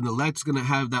elect, and the elect's gonna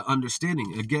have that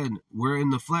understanding. Again, we're in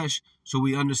the flesh, so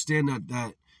we understand that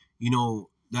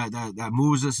that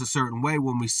moves us a certain way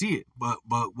when we see it. But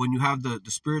when you have the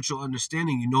spiritual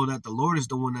understanding, you know that the Lord is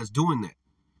the one that's doing that.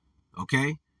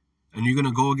 Okay, and you're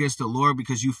gonna go against the Lord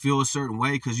because you feel a certain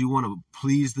way because you want to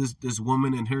please this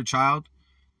woman and her child.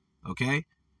 Okay,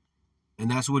 and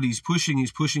that's what he's pushing.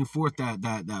 He's pushing forth that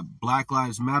Black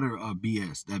Lives Matter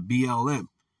BS, that BLM.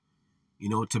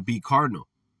 To be cardinal.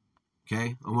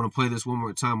 Okay, I want to play this one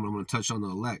more time, but I'm going to touch on the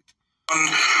elect.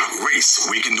 Race,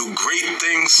 we can do great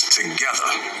things together.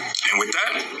 And with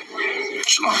that,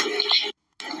 shalom.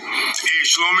 Hey,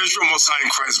 shalom Israel, Most High in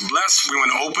Christ bless. We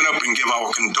want to open up and give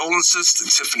our condolences to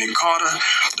Tiffany Carter,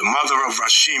 the mother of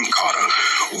Rashim Carter.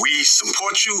 We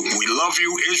support you. We love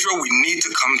you, Israel. We need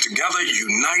to come together,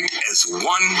 unite as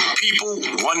one people,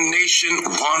 one nation,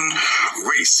 one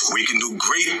race. We can do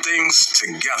great things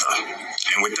together.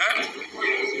 And with that,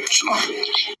 shalom.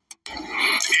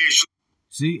 Hey,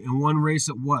 see, in one race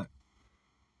of what?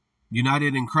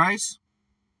 United in Christ?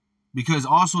 Because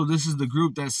also this is the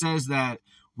group that says that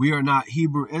we are not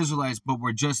Hebrew Israelites, but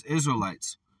we're just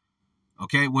Israelites.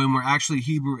 Okay, when we're actually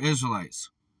Hebrew Israelites.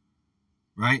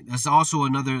 Right? That's also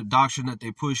another doctrine that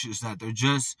they push, is that they're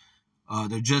just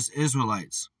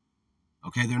Israelites.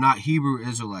 Okay, they're not Hebrew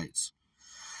Israelites.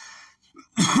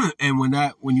 And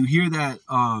when you hear that,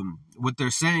 what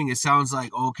they're saying, it sounds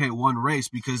like, okay, one race,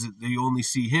 because they only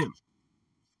see him.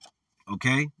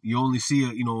 Okay, you only see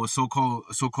a so-called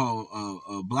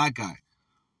black guy.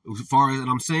 And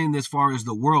I'm saying this, far as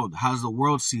the world, how's the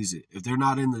world sees it. If they're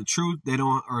not in the truth, they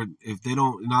don't, or if they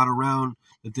don't, not around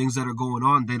the things that are going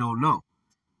on, they don't know.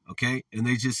 Okay, and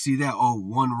they just see that,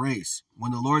 one race,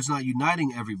 when the Lord's not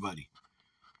uniting everybody.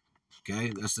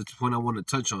 Okay, that's the point I want to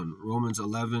touch on. Romans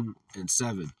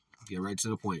 11:7. Get right to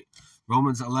the point.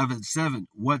 Romans 11:7.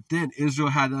 What then? Israel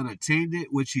had not attained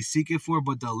it, which he seeketh for,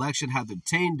 but the election hath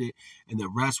obtained it, and the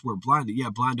rest were blinded. Yeah,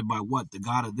 blinded by what? The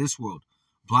God of this world.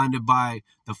 Blinded by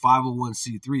the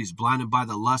 501c3s. Blinded by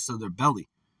the lust of their belly.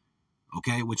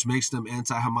 Okay, which makes them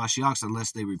anti-Hamashiachs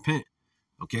unless they repent.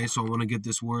 Okay, so I want to get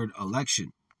this word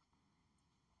election.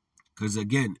 Because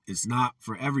again, it's not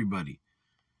for everybody.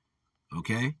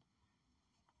 Okay?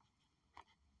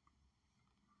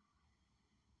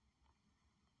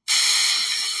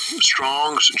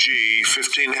 Strong's G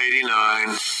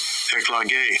 1589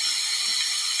 eklage.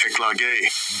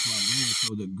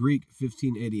 So the Greek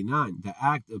 1589, the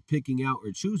act of picking out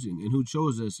or choosing. And who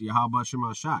chose us? Yahawashi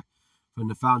Mashiach. From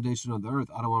the foundation of the earth,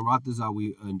 Adawan Ratazah,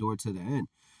 we endure to the end.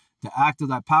 The act of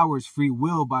that power is free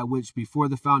will, by which before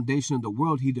the foundation of the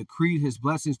world he decreed his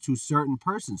blessings to certain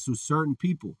persons, to certain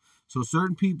people. So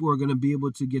certain people are going to be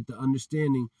able to get the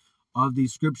understanding of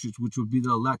these scriptures, which would be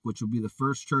the elect, which would be the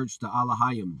first church, the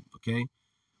Alahayim, okay,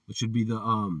 which would be the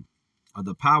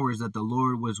powers that the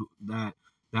Lord was that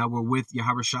were with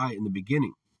Yahawashi in the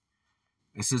beginning.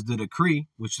 It says the decree,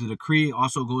 which the decree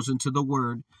also goes into the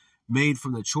word, made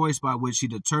from the choice by which he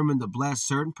determined to bless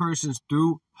certain persons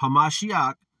through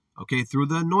Hamashiach, okay, through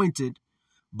the anointed,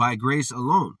 by grace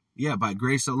alone. Yeah, by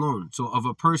grace alone. So of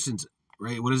a person's,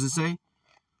 right, what does it say?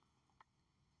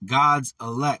 God's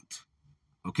elect.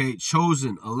 Okay,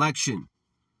 chosen, election.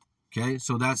 Okay,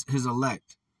 so that's his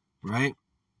elect, right?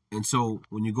 And so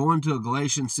when you go into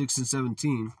Galatians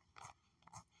 6:17,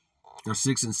 or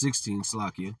 6:16,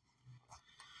 Slakia,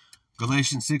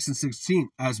 Galatians 6:16,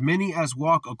 as many as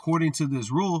walk according to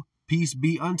this rule, peace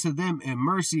be unto them and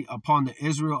mercy upon the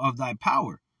Israel of thy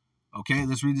power. Okay,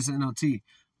 let's read this in NLT.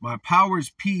 My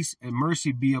power's peace and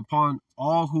mercy be upon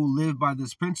all who live by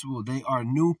this principle. They are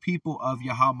new people of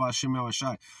Yahawashi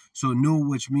Shemawashai. So new,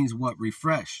 which means what?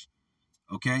 Refreshed.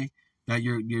 Okay, that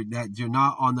you're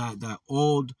not on that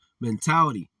old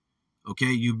mentality.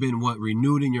 Okay, you've been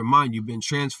renewed in your mind. You've been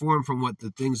transformed from the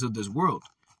things of this world.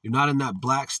 You're not in that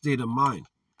black state of mind.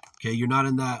 Okay, you're not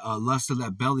in that lust of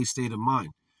that belly state of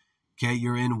mind. Okay,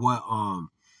 you're in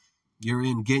you're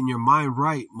in getting your mind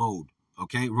right mode.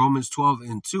 Okay, Romans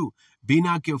 12:2. Be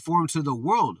not conformed to the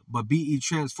world, but be ye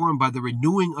transformed by the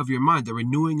renewing of your mind. The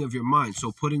renewing of your mind.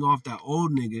 So putting off that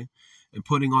old nigga and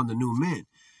putting on the new man.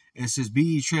 And it says, be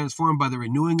ye transformed by the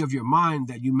renewing of your mind,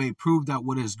 that you may prove that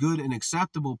what is good and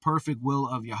acceptable, perfect will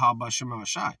of Yahawashi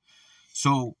Shemawashai.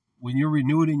 So when you're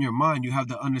renewed in your mind, you have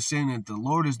the understanding that the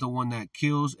Lord is the one that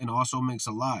kills and also makes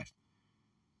alive.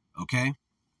 Okay?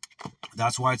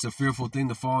 That's why it's a fearful thing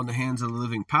to fall in the hands of the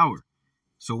living power.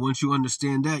 So once you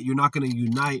understand that, you're not going to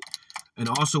unite. And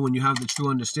also when you have the true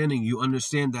understanding, you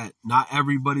understand that not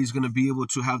everybody's going to be able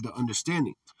to have the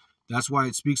understanding. That's why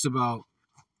it speaks about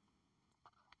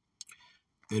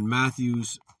in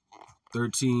Matthew's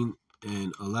 13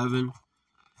 and 11.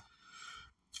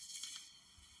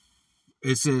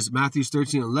 It says, Matthew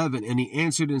 13:11, and he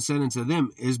answered and said unto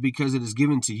them, is because it is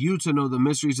given to you to know the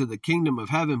mysteries of the kingdom of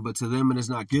heaven, but to them it is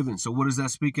not given. So what is that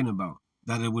speaking about?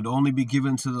 That it would only be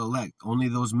given to the elect, only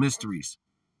those mysteries,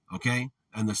 okay?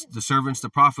 And the servants, the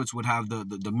prophets, would have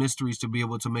the mysteries to be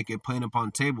able to make it plain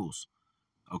upon tables,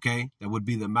 okay? That would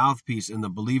be the mouthpiece, and the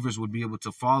believers would be able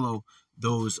to follow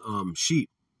those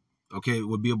sheep, okay?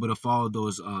 Would be able to follow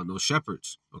those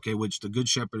shepherds, okay? Which the good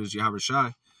shepherd is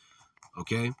Yahawashi.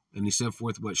 Okay, and he sent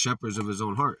forth what shepherds of his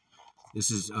own heart.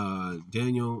 This is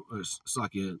Daniel 10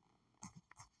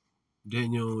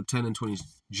 and 20,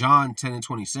 John 10 and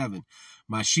 27.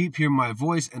 My sheep hear my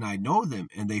voice, and I know them,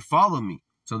 and they follow me.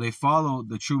 So they follow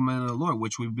the true man of the Lord,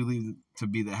 which we believe to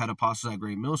be the head apostles at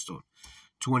Great Millstone.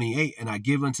 28. And I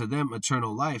give unto them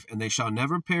eternal life, and they shall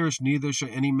never perish, neither shall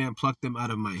any man pluck them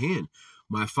out of my hand.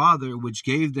 My Father, which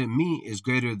gave them me, is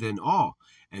greater than all,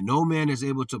 and no man is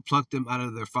able to pluck them out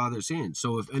of their Father's hand.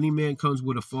 So if any man comes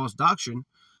with a false doctrine,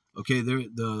 okay, the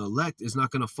elect is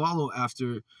not going to follow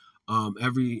after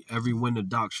every wind of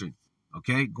doctrine.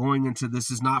 Okay, going into this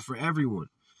is not for everyone.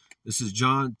 This is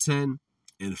John 10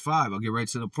 and 5. I'll get right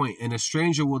to the point. And a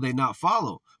stranger will they not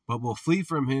follow, but will flee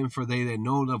from him, for they that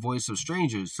know the voice of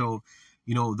strangers. So,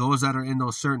 you know, those that are in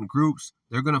those certain groups,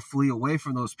 they're going to flee away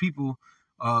from those people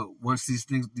once these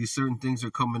certain things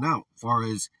are coming out, as far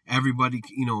as everybody,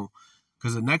 you know,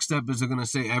 because the next step is they're going to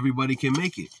say everybody can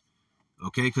make it,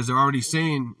 okay? Because they're already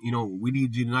saying, you know, we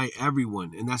need to unite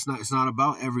everyone, and it's not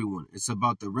about everyone, it's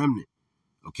about the remnant,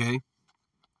 okay?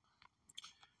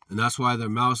 And that's why their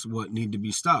mouths need to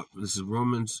be stopped. This is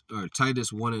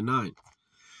Titus 1 and 9.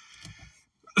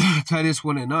 Titus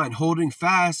 1 and 9, holding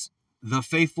fast the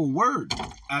faithful word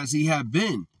as he had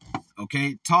been,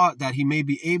 okay, taught, that he may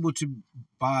be able to,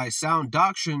 by sound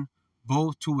doctrine,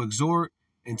 both to exhort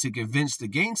and to convince the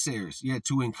gainsayers, yet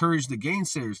to encourage the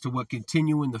gainsayers to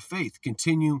continue in the faith,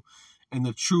 continue in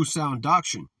the true sound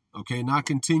doctrine, okay, not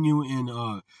continue in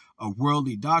a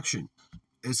worldly doctrine.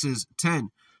 It says 10,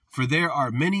 for there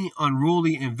are many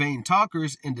unruly and vain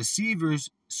talkers and deceivers,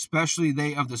 especially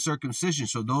they of the circumcision.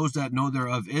 So those that know they're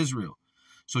of Israel.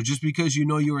 So just because you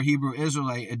know you're a Hebrew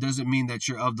Israelite, it doesn't mean that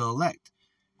you're of the elect.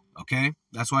 Okay,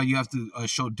 that's why you have to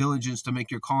show diligence to make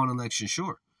your call and election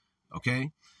sure.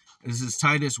 Okay, this is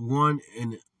Titus 1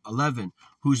 and 11,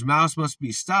 whose mouths must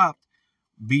be stopped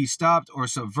or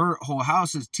subvert whole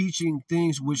houses, teaching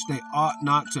things which they ought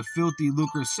not, to filthy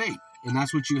lucre's sake. And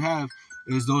that's what you have,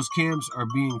 is those camps are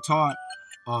being taught,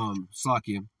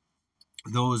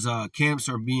 those camps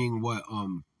are being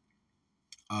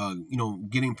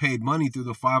getting paid money through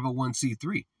the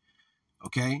 501c3.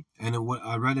 Okay, and then what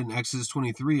I read in Exodus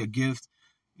 23, a gift,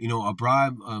 a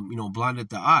bribe, blinded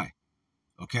the eye.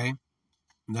 Okay,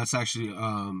 and that's actually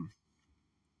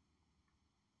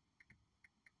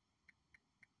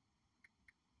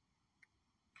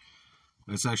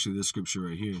this scripture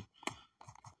right here.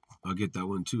 I'll get that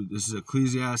one too. This is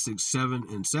Ecclesiastes 7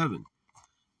 and 7.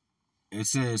 It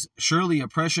says, surely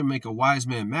oppression make a wise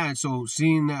man mad. So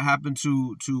seeing that happen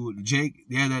to Jake,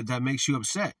 yeah, that makes you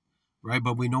upset, right?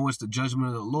 But we know it's the judgment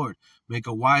of the Lord. Make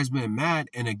a wise man mad,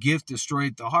 and a gift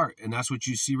destroyed the heart. And that's what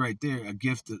you see right there, a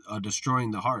gift destroying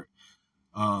the heart.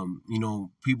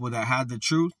 People that had the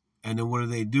truth, and then what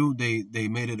do? They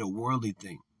made it a worldly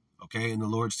thing, okay? And the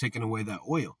Lord's taking away that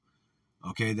oil,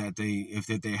 okay, if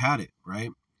they had it,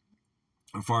 right?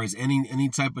 As far as any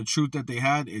type of truth that they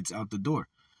had, it's out the door,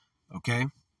 okay?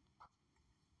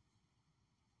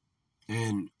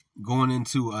 And going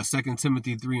into 2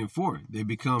 Timothy 3 and 4, they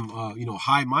become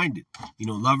high-minded,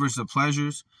 lovers of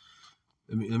pleasures.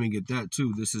 Let me get that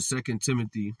too. This is 2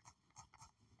 Timothy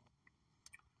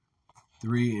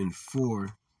 3 and 4.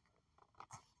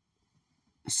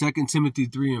 2 Timothy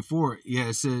 3 and 4. Yeah,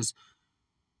 it says.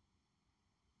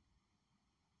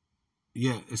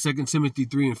 Yeah, 2 Timothy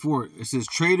 3 and 4. It says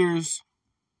traitors,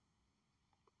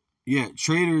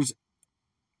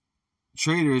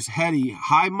 heady,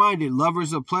 high-minded,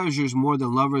 lovers of pleasures more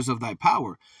than lovers of thy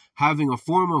power, having a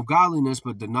form of godliness,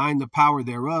 but denying the power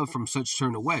thereof, from such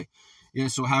turn away. Yeah,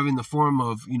 so having the form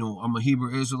of, I'm a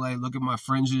Hebrew Israelite, look at my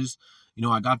fringes,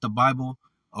 I got the Bible,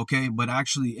 okay, but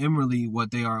actually, inwardly,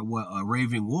 what they are,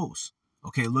 raving wolves,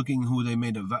 okay, looking who they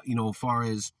made, as far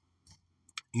as,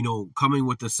 coming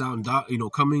with the sound,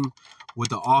 coming with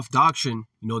the off doctrine,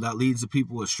 that leads the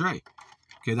people astray.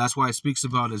 Okay, that's why it speaks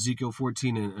about Ezekiel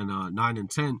 14 and 9 and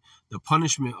 10, the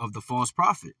punishment of the false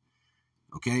prophet.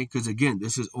 Okay, because again,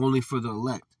 this is only for the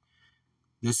elect.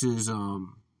 This is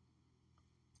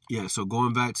so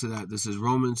going back to that, this is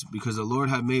Romans, because the Lord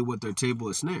had made what their table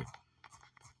a snare.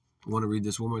 I want to read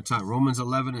this one more time. Romans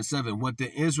 11 and 7. What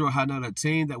the Israel had not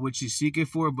attained, that which he seeketh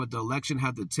for, but the election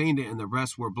hath attained it, and the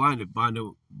rest were blinded by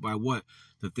what?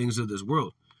 The things of this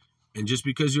world. And just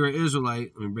because you're an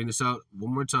Israelite, let me bring this out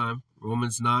one more time.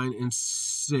 Romans 9 and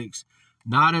 6.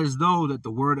 Not as though that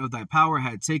the word of thy power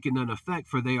had taken none effect,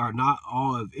 for they are not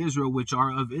all of Israel which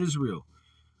are of Israel.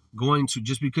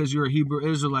 Just because you're a Hebrew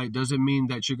Israelite doesn't mean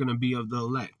that you're going to be of the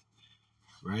elect,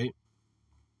 right?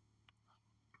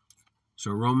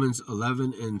 So Romans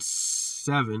 11 and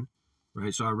 7,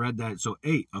 right? So I read that. So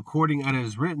 8, according as it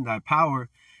is written, thy power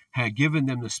had given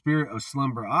them the spirit of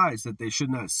slumber eyes, that they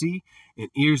should not see, and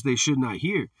ears they should not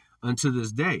hear, unto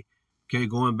this day. Okay,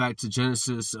 going back to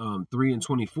Genesis 3 and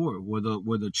 24, where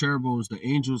the cherubims, the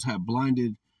angels, have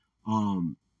blinded,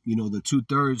 the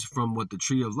 2/3 from what the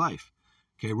tree of life.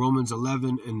 Okay, Romans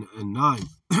 11 and 9.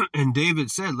 And David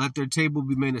said, let their table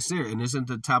be made a snare. And isn't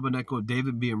the tabernacle of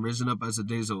David being risen up as the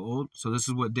days of old? So this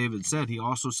is what David said. He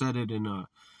also said it in,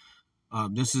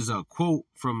 this is a quote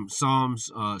from Psalms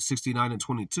 69 and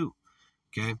 22.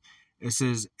 Okay, it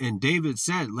says, and David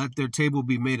said, let their table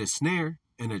be made a snare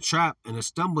and a trap and a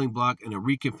stumbling block and a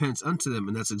recompense unto them.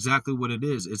 And that's exactly what it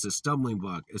is. It's a stumbling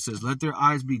block. It says, let their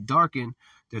eyes be darkened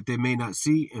that they may not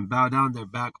see, and bow down their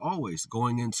back always.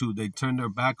 They turn their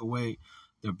back away,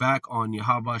 their back on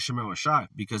Yahawashi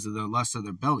because of the lust of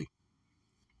their belly.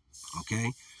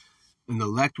 Okay. And the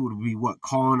elect would be what?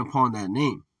 Calling upon that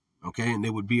name. Okay. And they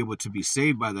would be able to be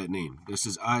saved by that name. This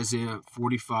is Isaiah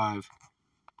 45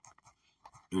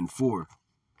 and 4.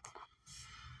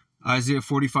 Isaiah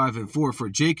 45 and 4, for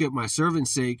Jacob my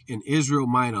servant's sake, and Israel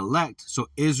mine elect. So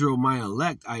Israel mine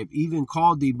elect, I have even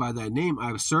called thee by thy name. I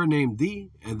have surnamed thee,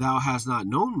 and thou hast not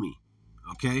known me.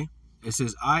 Okay? It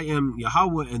says, I am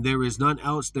Yahweh, and there is none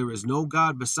else. There is no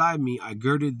God beside me. I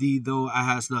girded thee, though I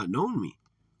hast not known me.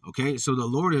 Okay? So the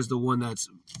Lord is the one that's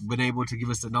been able to give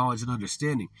us the knowledge and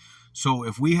understanding. So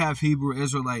if we have Hebrew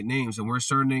Israelite names, and we're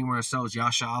surnaming ourselves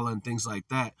Yasha Allah and things like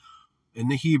that in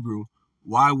the Hebrew,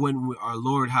 why wouldn't our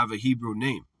Lord have a Hebrew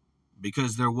name?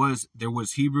 Because there was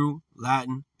Hebrew,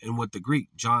 Latin, and what the Greek.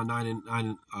 John 9 and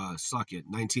 9,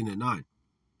 19 and 9.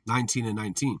 19 and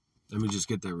 19. Let me just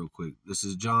get that real quick. This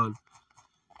is John,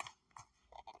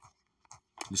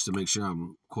 just to make sure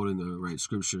I'm quoting the right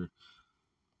scripture.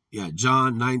 Yeah,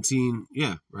 John 19,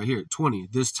 right here, 20.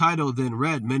 This title then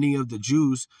read, many of the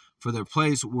Jews, for their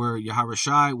place where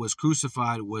Yahawashi was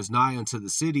crucified was nigh unto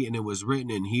the city, and it was written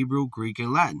in Hebrew, Greek,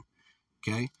 and Latin.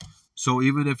 Okay, so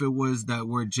even if it was that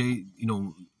word J, it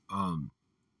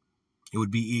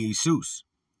would be Jesus.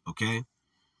 Okay,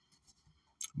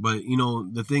 but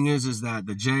the thing is that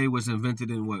the J was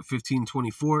invented in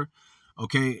 1524.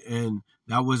 Okay, and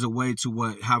that was a way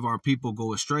to have our people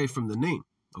go astray from the name.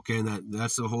 Okay, and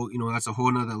that's a whole that's a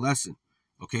whole nother lesson.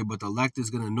 Okay, but the elect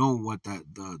is gonna know what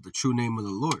the true name of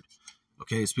the Lord.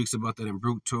 Okay, it speaks about that in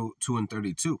Luke 2 and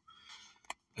 32.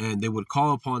 And they would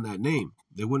call upon that name.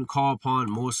 They wouldn't call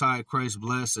upon Most High, Christ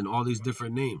bless, and all these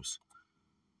different names.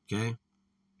 Okay?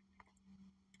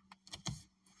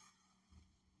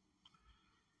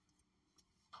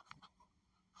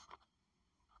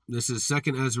 This is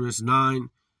 2nd Ezra 9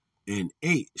 and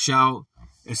 8. Shall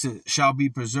be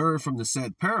preserved from the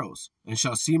said perils, and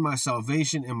shall see my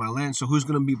salvation in my land. So who's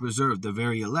going to be preserved? The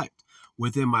very elect.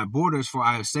 Within my borders, for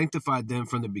I have sanctified them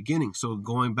from the beginning. So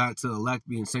going back to the elect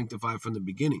being sanctified from the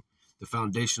beginning, the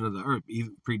foundation of the earth,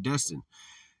 even predestined.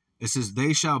 It says,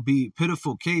 they shall be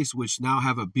pitiful case which now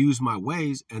have abused my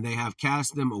ways, and they have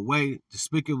cast them away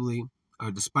despitefully,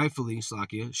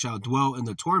 Slakia, shall dwell in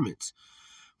the torments.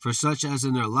 For such as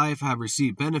in their life have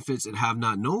received benefits and have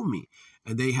not known me,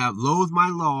 and they have loathed my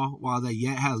law, while they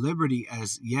yet had liberty,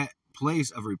 as yet place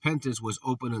of repentance was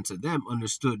open unto them,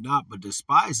 understood not, but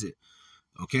despised it.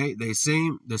 Okay, the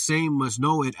same must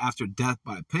know it after death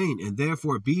by pain, and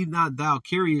therefore be not thou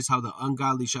curious how the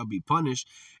ungodly shall be punished,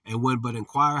 and when but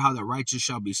inquire how the righteous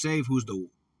shall be saved, whose the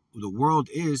world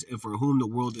is, and for whom the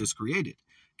world is created.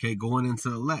 Okay, going into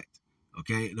the elect.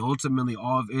 Okay, and ultimately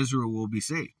all of Israel will be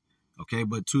saved. Okay,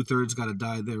 but 2/3 got to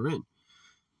die therein.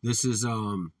 This is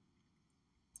I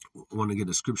want to get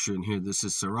a scripture in here. This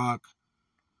is Sirach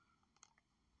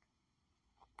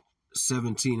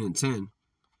 17 and 10.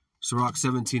 Sirach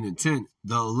 17 and 10,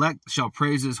 the elect shall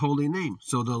praise his holy name.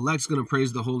 So the elect's going to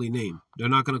praise the holy name. They're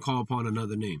not going to call upon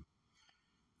another name.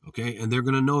 Okay, and they're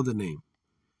going to know the name.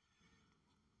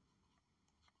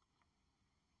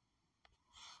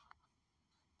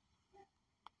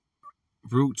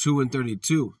 Baruch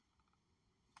 2:32.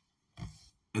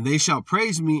 And they shall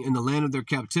praise me in the land of their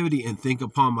captivity and think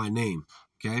upon my name.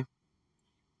 Okay?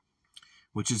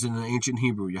 Which is in the ancient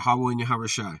Hebrew, Yahweh and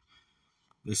Yahawashi.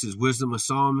 This is Wisdom of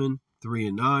Solomon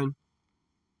 3:9.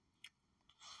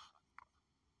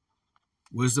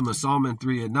 Wisdom of Solomon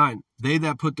 3:9. They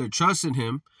that put their trust in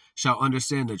him shall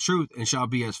understand the truth, and shall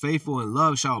be as faithful, and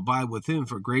love shall abide with him,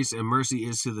 for grace and mercy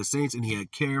is to the saints, and he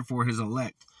had care for his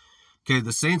elect. Okay,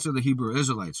 the saints are the Hebrew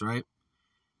Israelites, right?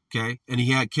 Okay, and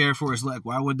he had care for his elect.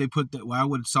 Why would they put that? Why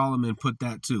would Solomon put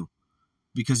that too?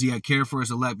 Because he had care for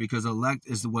his elect, because elect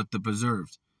is what the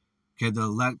preserved. Okay, the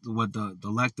elect, what the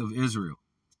elect of Israel.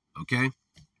 Okay,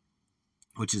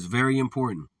 which is very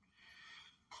important.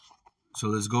 So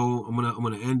let's go. I'm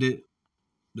gonna end it.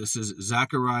 This is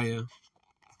Zechariah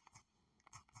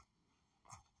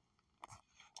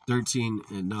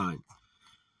 13:9.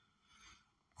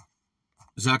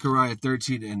 Zechariah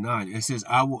 13:9. It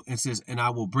says, and I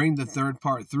will bring the third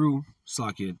part through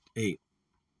Slakia 8.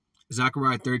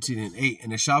 Zechariah 13:8.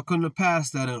 And it shall come to pass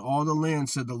that in all the land,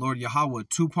 said the Lord Yahweh,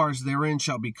 2 parts therein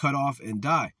shall be cut off and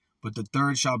die, but the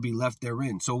third shall be left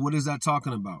therein. So what is that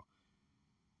talking about?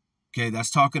 Okay, that's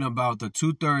talking about the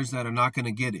 2/3 that are not going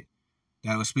to get it.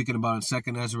 That I was speaking about in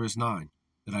 2 Ezra 9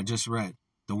 that I just read.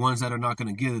 The ones that are not going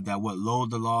to get it, that what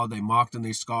loathed the law, they mocked and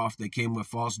they scoffed, they came with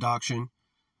false doctrine.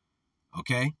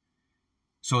 Okay?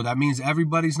 So that means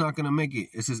everybody's not going to make it.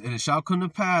 It says, and it shall come to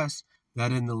pass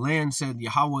that in the land, said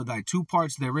Yahweh, thy 2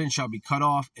 parts therein shall be cut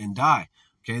off and die.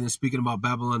 Okay, and then speaking about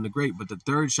Babylon the Great, but the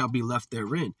third shall be left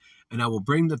therein. And I will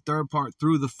bring the third part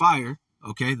through the fire.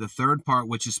 Okay, the third part,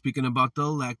 which is speaking about the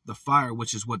elect, the fire,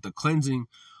 which is what the cleansing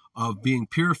of being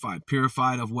purified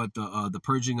of what the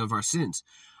purging of our sins.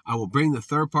 I will bring the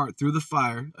third part through the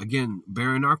fire, again,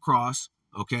 bearing our cross,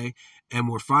 okay, and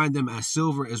will find them as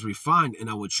silver is refined, and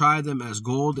I will try them as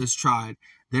gold is tried,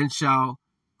 then shall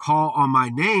call on my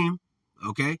name,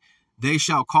 okay, they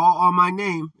shall call on my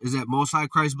name. Is that Most High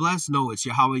Christ blessed? No, it's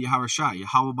Yahweh Yahawashi,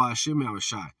 Yahweh Ba'ashem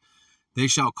Yahawashi. They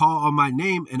shall call on my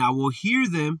name, and I will hear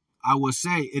them. I will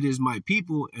say, it is my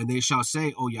people, and they shall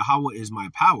say, oh, Yahweh is my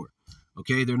power.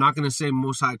 Okay, they're not going to say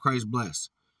Most High Christ bless.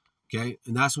 Okay,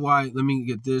 and that's why, let me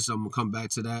get this. I'm going to come back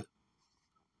to that.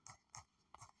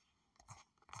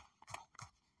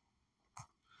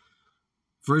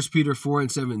 1 Peter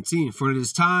 4:17. For it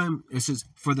is time, it says,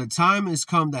 for the time is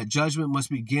come that judgment must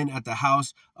begin at the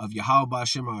house of Yahweh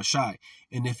Ba'ashem Yahawashi.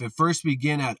 And if it first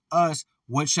begin at us,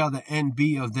 what shall the end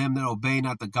be of them that obey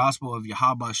not the gospel of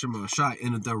Yahweh Ba'ashem Yahawashi?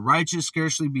 And if the righteous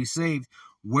scarcely be saved,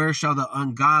 where shall the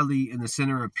ungodly and the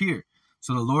sinner appear?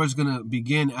 So the Lord's going to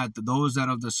begin at those that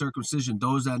of the circumcision,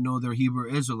 those that know they're Hebrew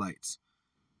Israelites.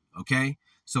 Okay?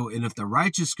 So, and if the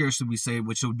righteous scarcely be saved,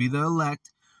 which would be the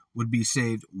elect, would be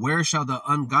saved, where shall the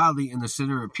ungodly and the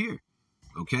sinner appear?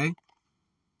 Okay?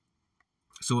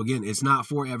 So again, it's not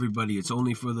for everybody. It's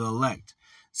only for the elect.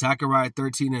 Zechariah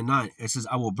 13:9. It says,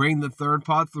 I will bring the third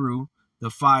part through the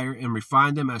fire and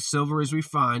refine them as silver is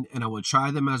refined, and I will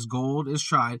try them as gold is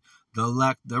tried, the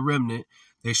elect, the remnant.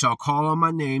 They shall call on my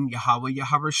name, Yahweh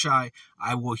Yahawashi.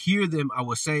 I will hear them. I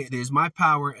will say, it is my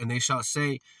power, and they shall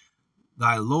say,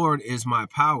 thy Lord is my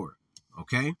power.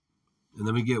 Okay? And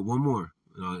let me get one more,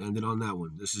 and I'll end it on that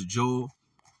one. This is Joel,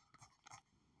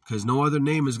 because no other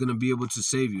name is going to be able to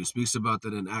save you. It speaks about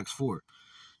that in Acts 4.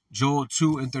 Joel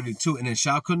 2:32. And it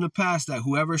shall come to pass that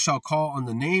whoever shall call on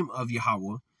the name of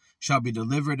Yahweh shall be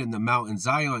delivered in the mountain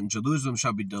Zion, and Jerusalem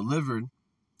shall be deliverance,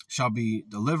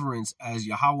 as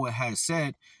Yahweh has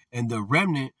said, and the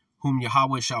remnant whom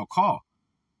Yahweh shall call.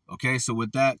 Okay, so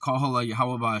with that, call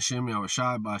Yahweh Ba'ashem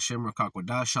Yahawashi Ba'ashem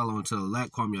Rakakwadash Shalom to the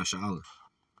elect, Kwam Yasha Allah.